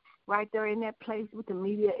 God, right there in that place with the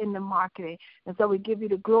media and the marketing. And so we give you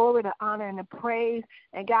the glory, the honor, and the praise.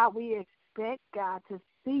 And, God, we expect, God, to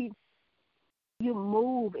see you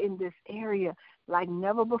move in this area like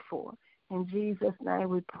never before. In Jesus' name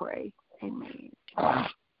we pray. Amen.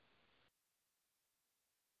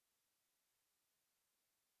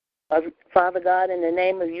 Father God, in the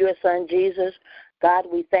name of your Son, Jesus, God,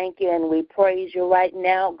 we thank you and we praise you right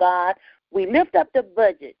now, God. We lift up the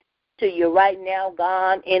budget to you right now,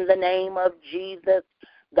 God, in the name of Jesus.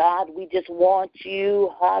 God, we just want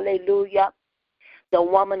you, hallelujah, the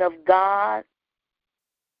woman of God,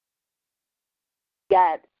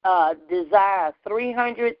 got desire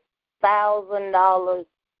 $300,000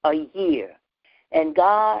 a year. And,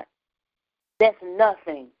 God, that's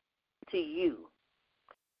nothing to you.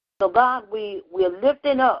 So, God, we're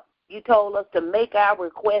lifting up. You told us to make our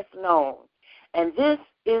request known. And this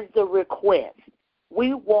is the request.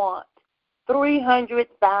 We want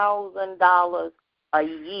 $300,000 a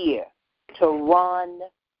year to run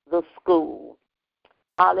the school.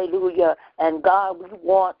 Hallelujah. And, God, we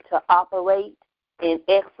want to operate in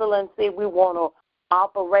excellency. We want to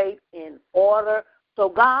operate in order. So,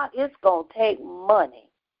 God, it's going to take money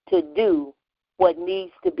to do what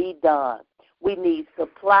needs to be done. We need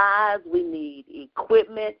supplies. We need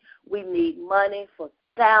equipment. We need money for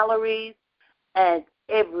salaries and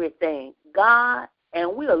everything. God,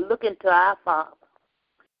 and we are looking to our Father.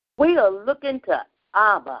 We are looking to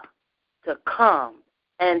Abba to come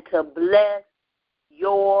and to bless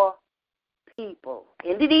your people.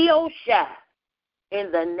 In the ocean,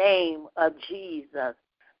 in the name of Jesus.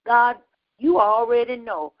 God, you already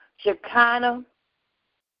know Shekinah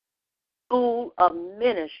School of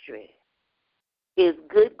Ministry is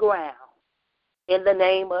good ground in the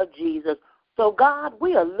name of Jesus. So, God,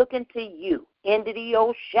 we are looking to you in the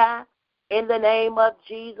ocean, in the name of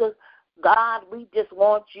Jesus. God, we just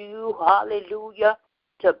want you, hallelujah,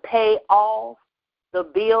 to pay off the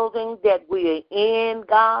building that we're in,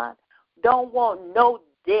 God. Don't want no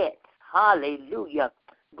debts, hallelujah.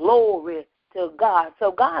 Glory to God.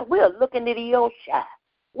 So, God, we are looking to the ocean.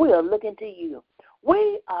 We are looking to you.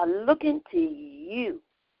 We are looking to you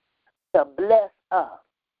to bless us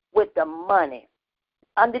with the money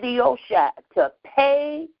under the ocean to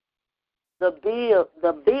pay the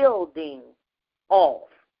building off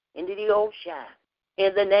into the ocean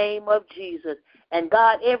in the name of Jesus. And,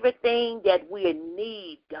 God, everything that we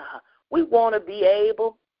need, God, we want to be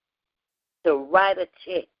able to write a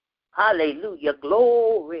check. Hallelujah.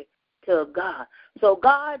 Glory to God. So,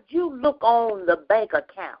 God, you look on the bank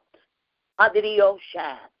account under the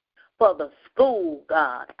ocean for the school,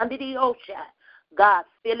 God, under the ocean. God,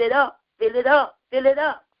 fill it up, fill it up, fill it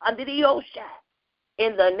up under the ocean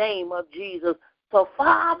in the name of Jesus. So,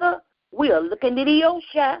 Father, we are looking to the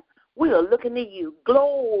ocean. We are looking to you.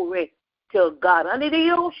 Glory to God under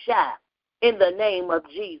the ocean in the name of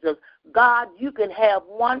Jesus. God, you can have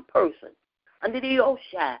one person under the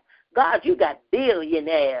ocean. God, you got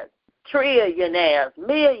billionaires, trillionaires,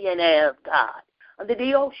 millionaires, God, under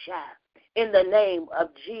the ocean in the name of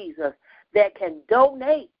Jesus that can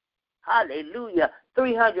donate, hallelujah,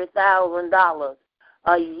 $300,000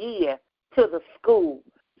 a year to the school.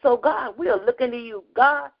 So, God, we are looking to you,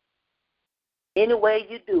 God. Any way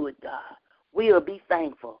you do it, God, we will be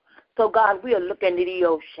thankful. So, God, we are looking to the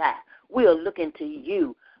ocean. We are looking to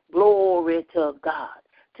you, glory to God,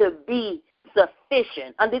 to be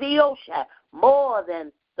sufficient under the ocean, more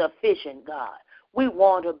than sufficient, God. We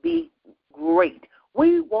want to be great.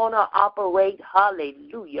 We want to operate,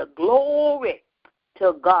 hallelujah, glory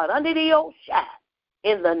to God under the ocean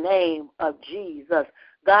in the name of Jesus.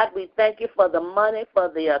 God, we thank you for the money, for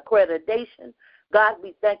the accreditation. God,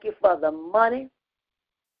 we thank you for the money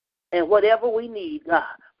and whatever we need, God,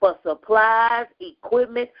 for supplies,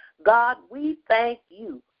 equipment. God, we thank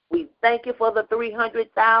you. We thank you for the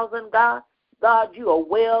 $300,000, God. God, you are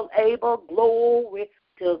well able. Glory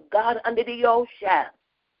to God under the ocean.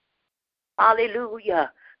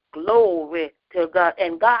 Hallelujah. Glory to God.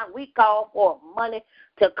 And God, we call for money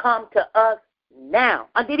to come to us now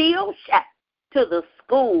under the ocean to the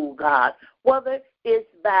school, God, whether it's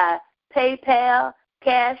by PayPal,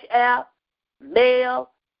 Cash App,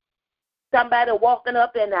 mail, somebody walking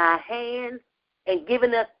up in our hands and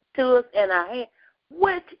giving it to us in our hands,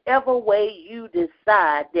 whichever way you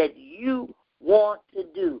decide that you want to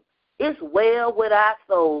do. It's well with our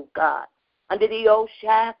souls, God. Under the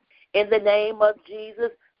ocean, in the name of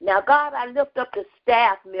Jesus, Now, God, I lift up the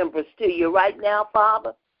staff members to you right now,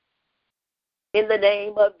 Father. In the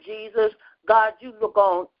name of Jesus, God, you look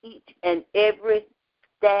on each and every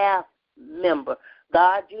staff member.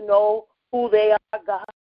 God, you know who they are, God,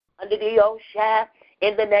 under the ocean.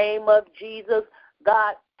 In the name of Jesus,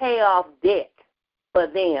 God, pay off debt for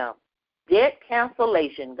them. Debt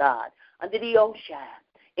cancellation, God, under the ocean.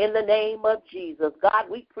 In the name of Jesus, God,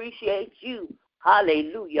 we appreciate you.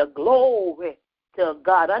 Hallelujah. Glory to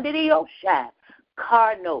God. Under the ocean,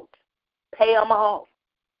 car notes, pay them off.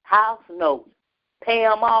 House notes, pay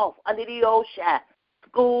them off. Under the ocean,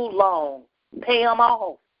 school loan, pay them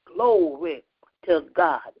off. Glory to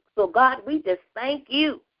God. So, God, we just thank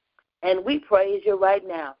you and we praise you right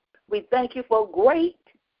now. We thank you for great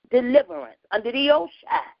deliverance under the ocean.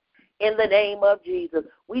 In the name of Jesus,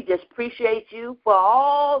 we just appreciate you for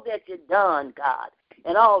all that you've done, God,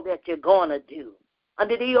 and all that you're going to do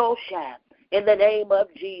under the ocean. In the name of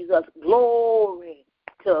Jesus, glory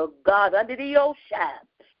to God under the ocean.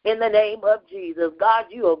 In the name of Jesus, God,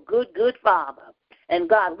 you're a good, good Father. And,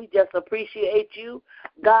 God, we just appreciate you.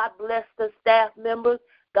 God bless the staff members.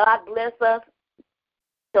 God bless us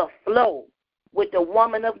to flow with the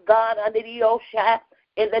woman of God under the ocean.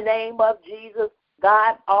 In the name of Jesus,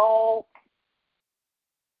 God, all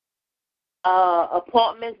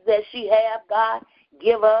appointments that she have, God,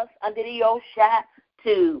 give us under the ocean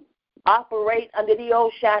to operate under the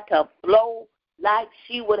ocean, to flow like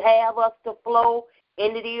she would have us to flow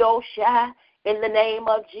into the ocean in the name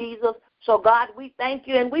of Jesus. So, God, we thank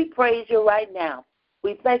you and we praise you right now.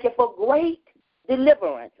 We thank you for great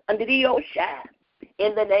deliverance under the ocean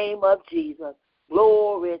in the name of Jesus.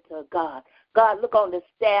 Glory to God. God, look on the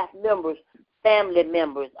staff members, family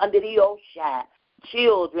members under the ocean,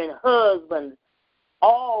 children, husbands,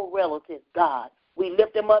 all relatives, God. We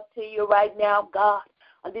lift them up to you right now, God,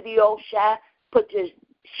 under the ocean. Put your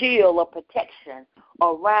shield of protection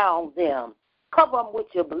around them. Cover them with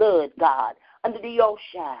your blood, God, under the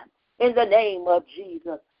ocean, in the name of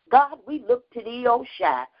Jesus. God, we look to the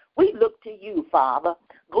ocean. We look to you, Father.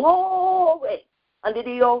 Glory under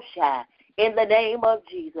the ocean, in the name of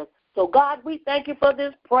Jesus. So, God, we thank you for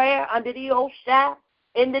this prayer under the ocean,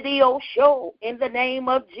 in the ocean, in the name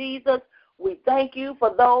of Jesus. We thank you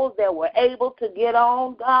for those that were able to get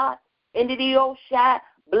on, God, into the ocean.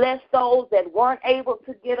 Bless those that weren't able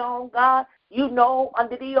to get on, God. You know,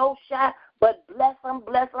 under the ocean, but bless them,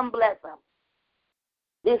 bless them, bless them.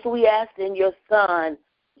 This we ask in your Son,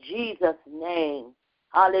 Jesus' name.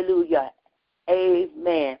 Hallelujah.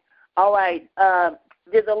 Amen. All right.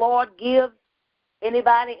 Did the Lord give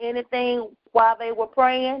anybody anything while they were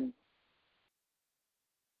praying?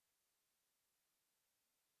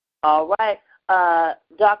 All right.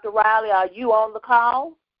 Dr. Riley, are you on the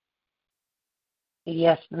call?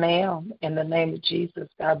 Yes, ma'am. In the name of Jesus,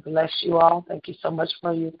 God bless you all. Thank you so much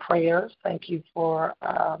for your prayers. Thank you for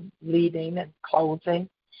leading and closing.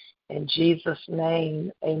 In Jesus'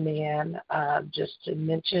 name, amen. Just to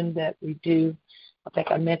mention that we do, I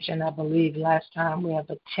think I mentioned, I believe last time, we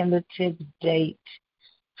have a tentative date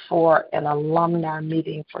for an alumni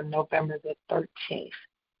meeting for November the 13th.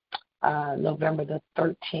 November the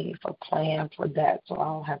 13th, a plan for that. So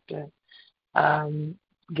I'll have to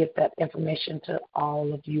get that information to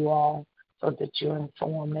all of you all so that you're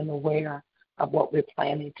informed and aware of what we're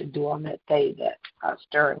planning to do on that day. That our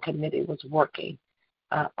steering committee was working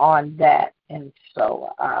on that, and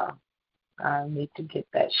so I need to get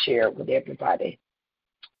that shared with everybody.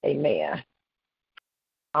 Amen.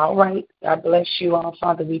 All right. God bless you all.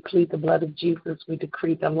 Father, we plead the blood of Jesus. We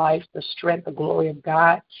decree the life, the strength, the glory of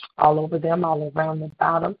God all over them, all around and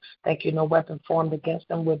about them. Thank you. No weapon formed against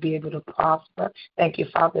them will be able to prosper. Thank you,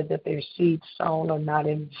 Father, that their seeds sown are not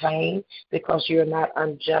in vain, because you're not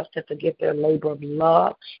unjust to forget their labor of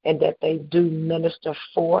love, and that they do minister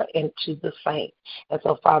for and to the saints. And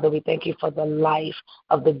so, Father, we thank you for the life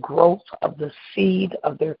of the growth of the seed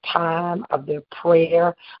of their time, of their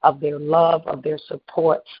prayer, of their love, of their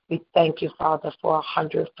support. We thank you, Father, for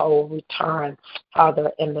 100-fold return,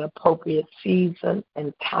 Father, in the appropriate season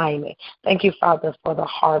and timing. Thank you, Father, for the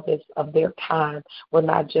harvest of their time will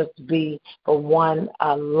not just be for one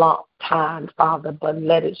lump time, Father, but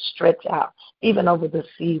let it stretch out even over the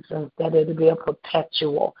seasons, that it will be a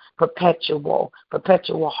perpetual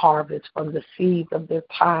harvest from the seeds of their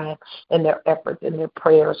time and their efforts and their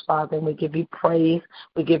prayers, Father. And we give you praise,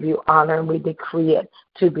 we give you honor, and we decree it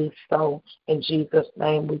to be so. In Jesus'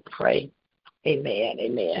 name we pray. Amen.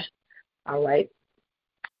 Amen. All right.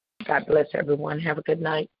 God bless everyone. Have a good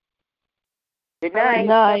night. Good night. Good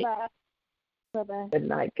night. Bye-bye. Good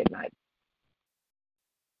night. Good night.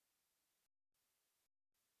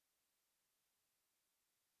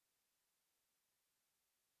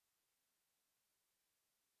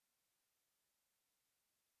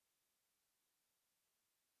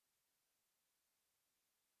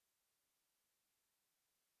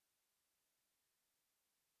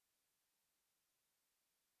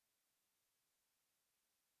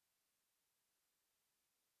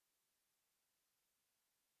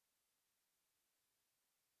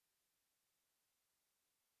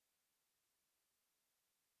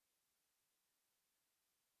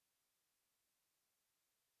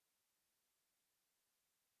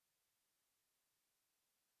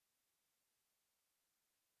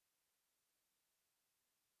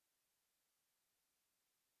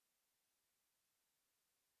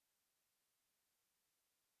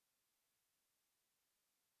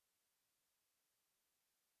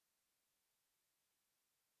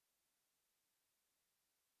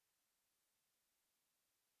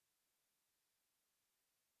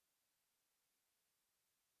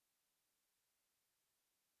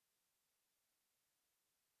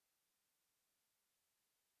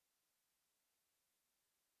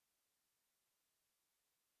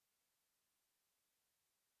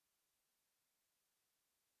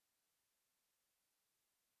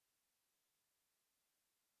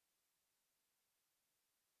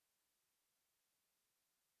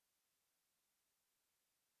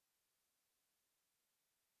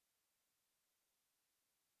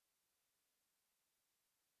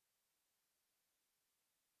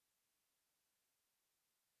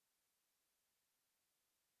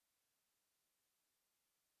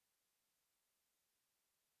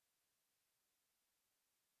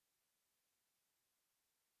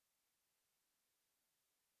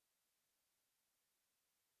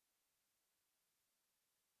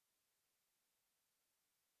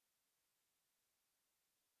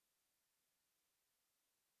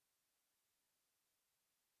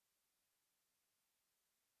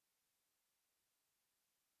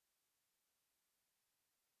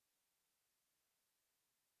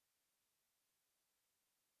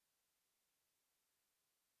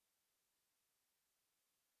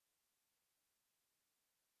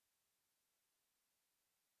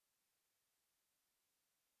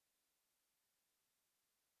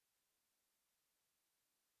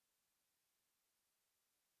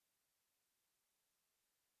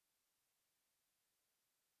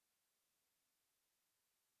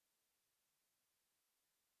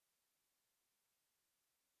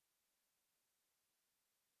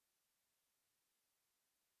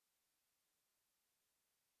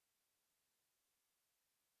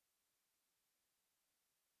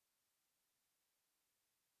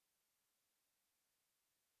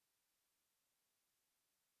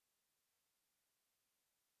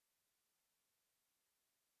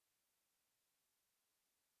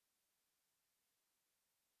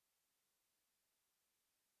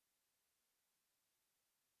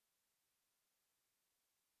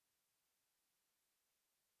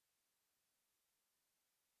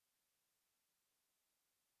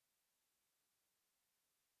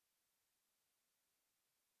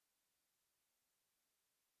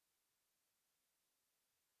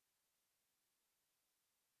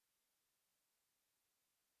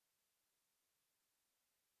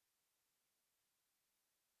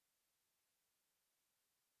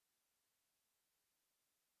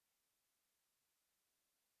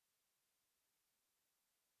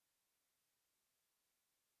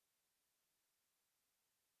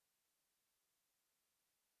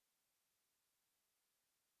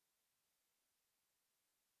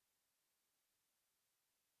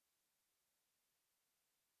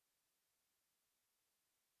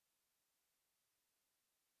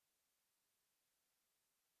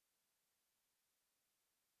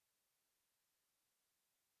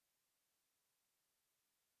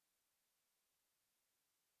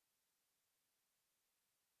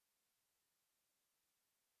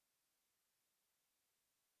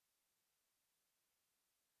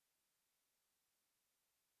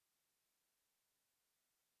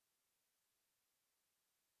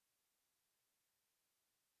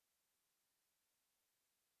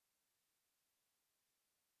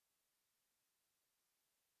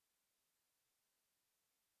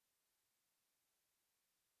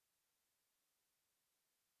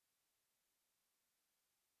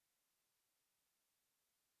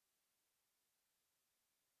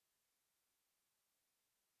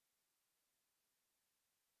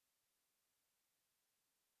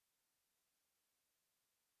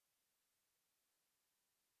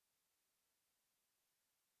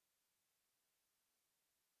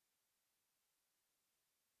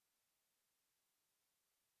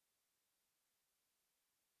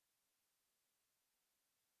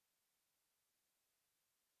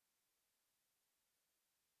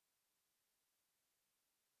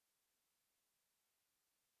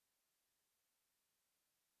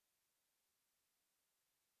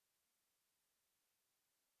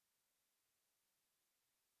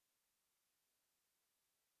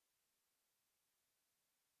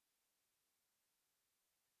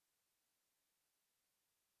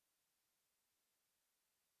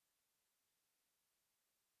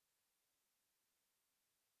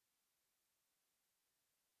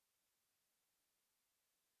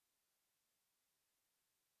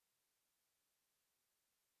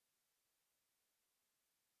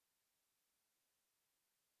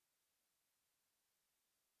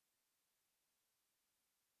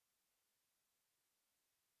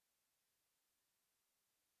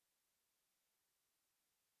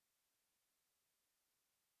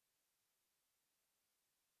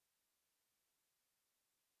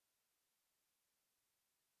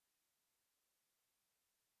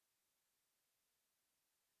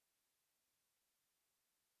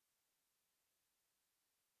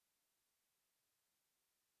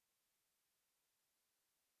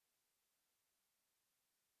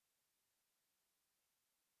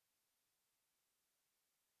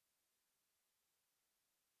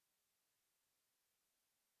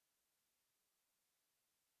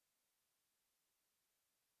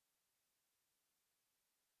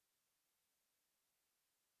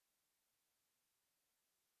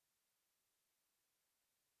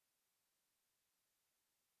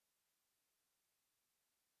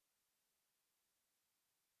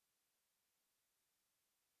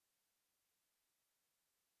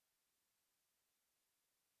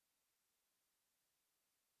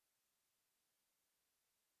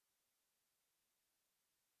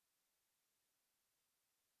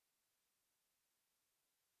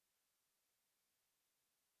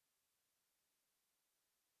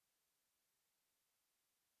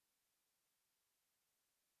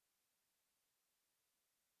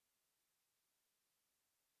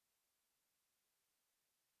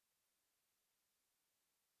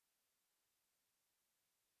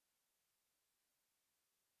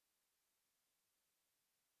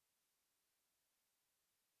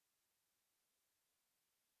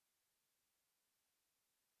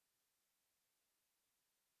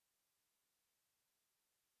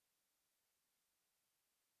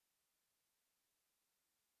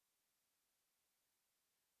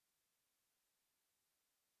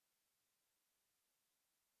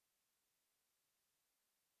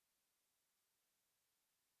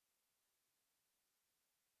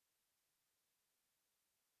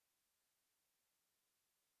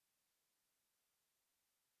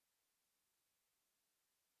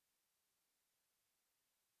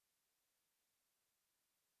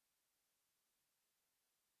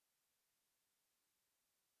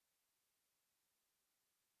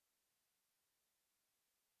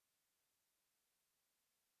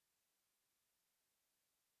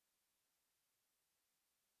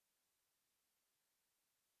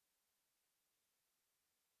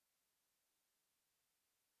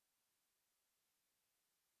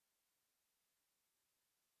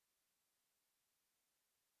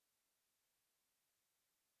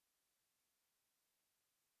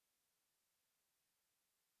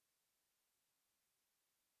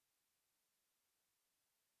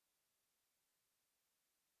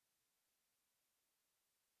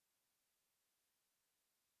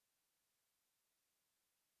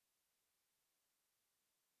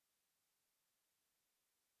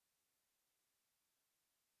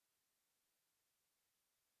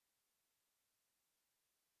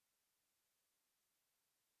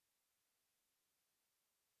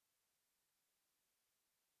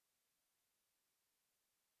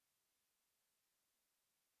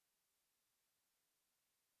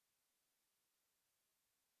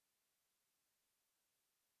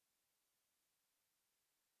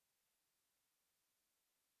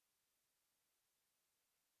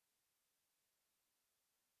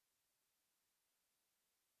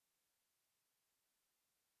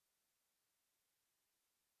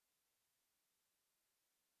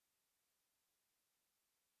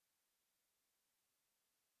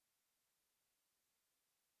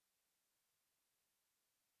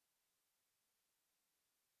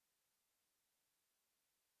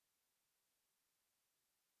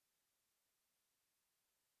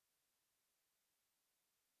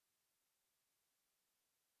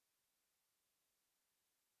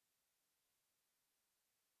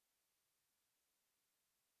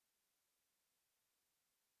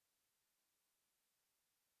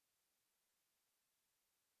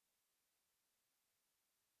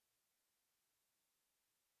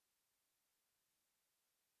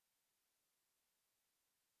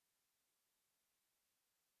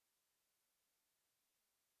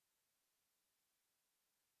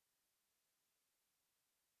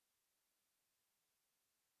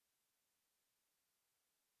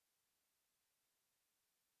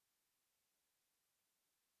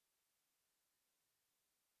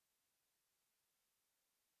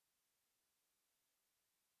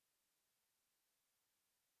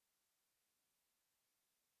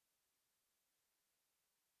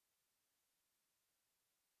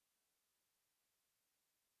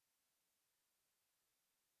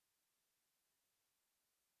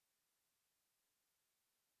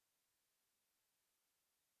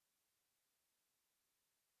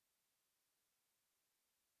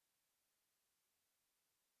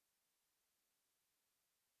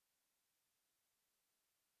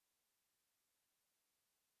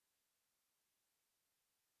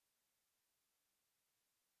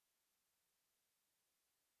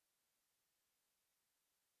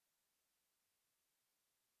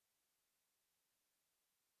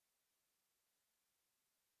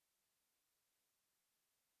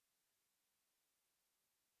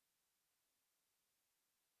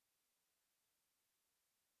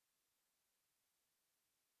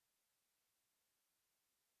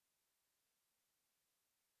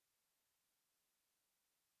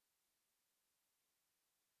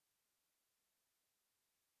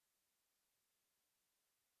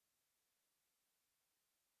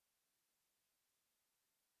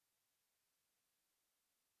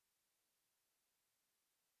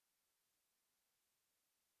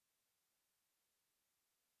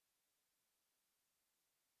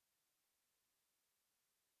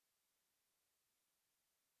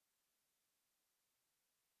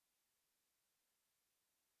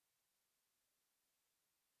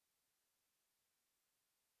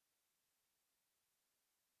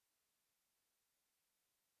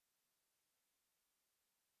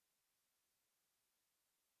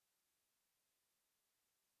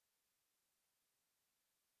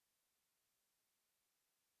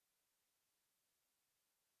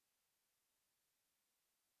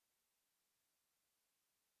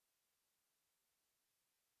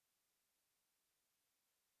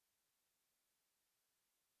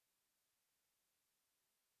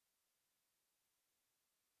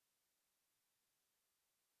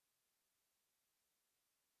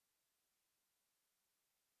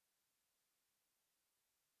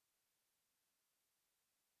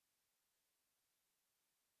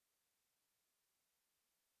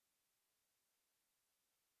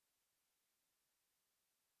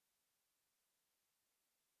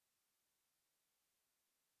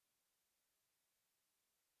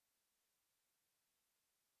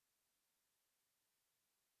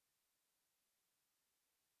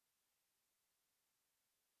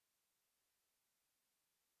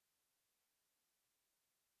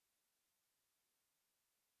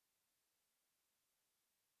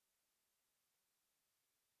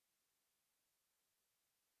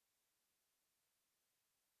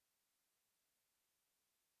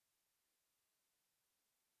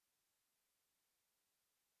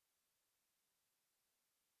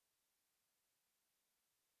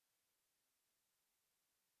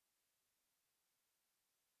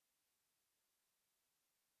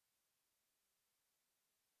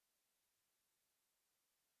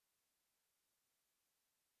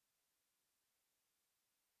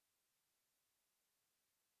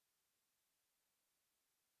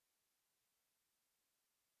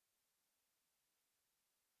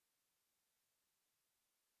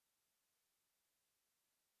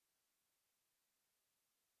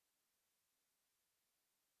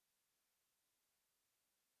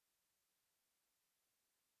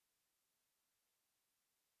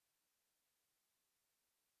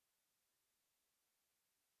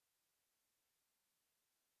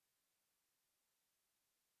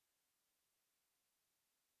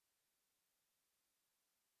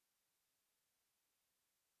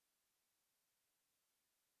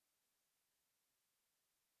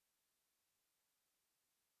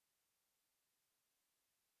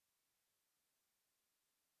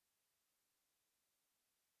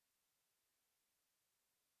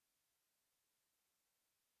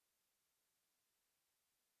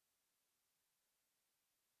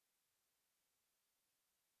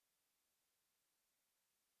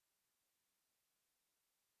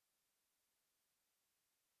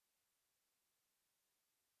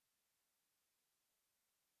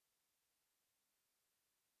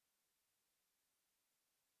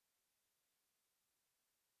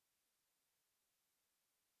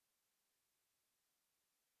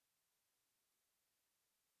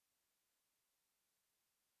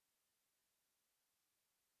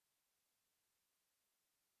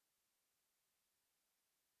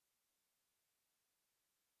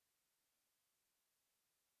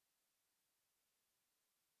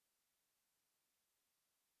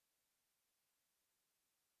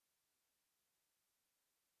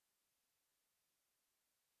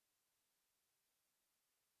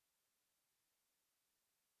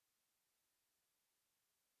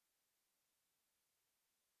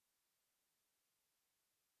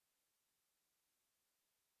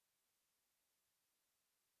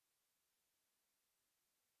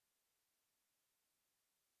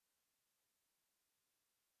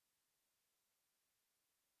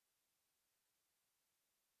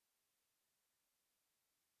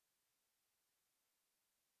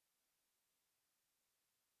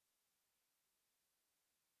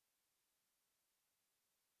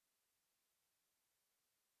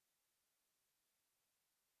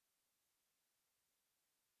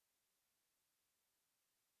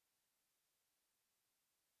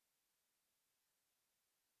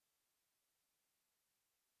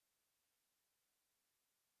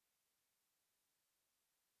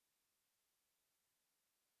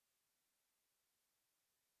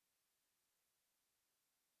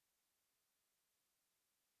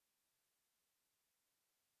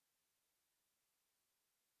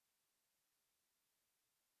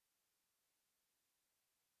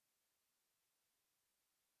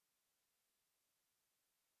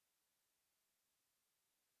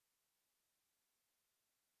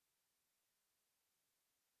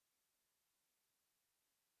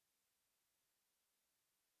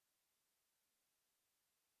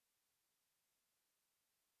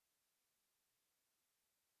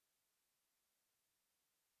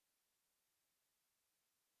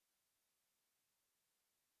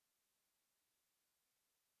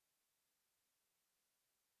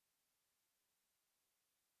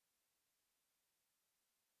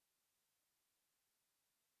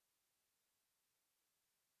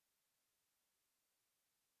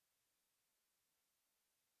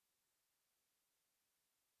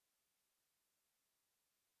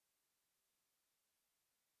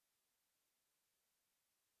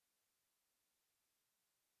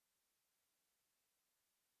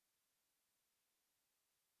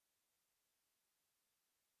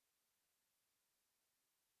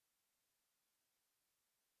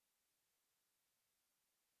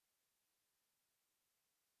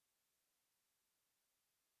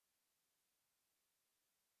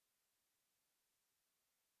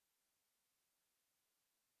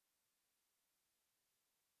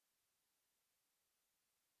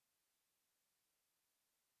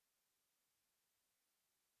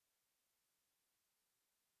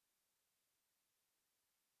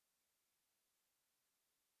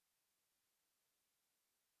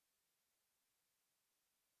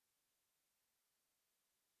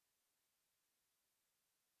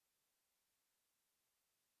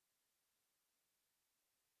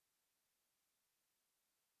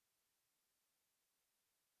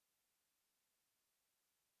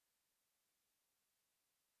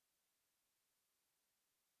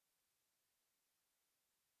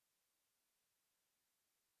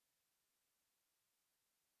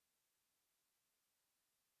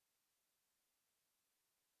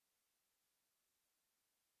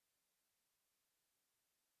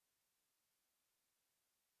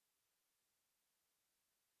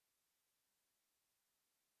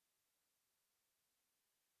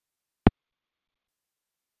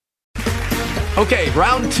 Okay,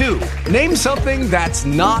 round two. Name something that's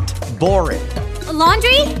not boring. A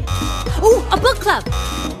laundry? Ooh, a book club.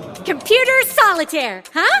 Computer solitaire,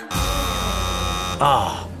 huh?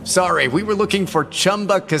 Ah, sorry, we were looking for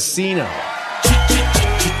Chumba Casino.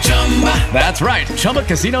 That's right,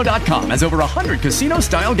 ChumbaCasino.com has over 100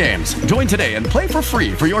 casino-style games. Join today and play for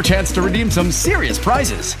free for your chance to redeem some serious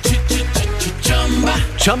prizes.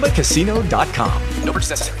 ChumbaCasino.com. No purchase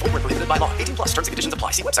necessary. Void where prohibited by law. 18+ terms and conditions apply.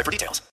 See website for details.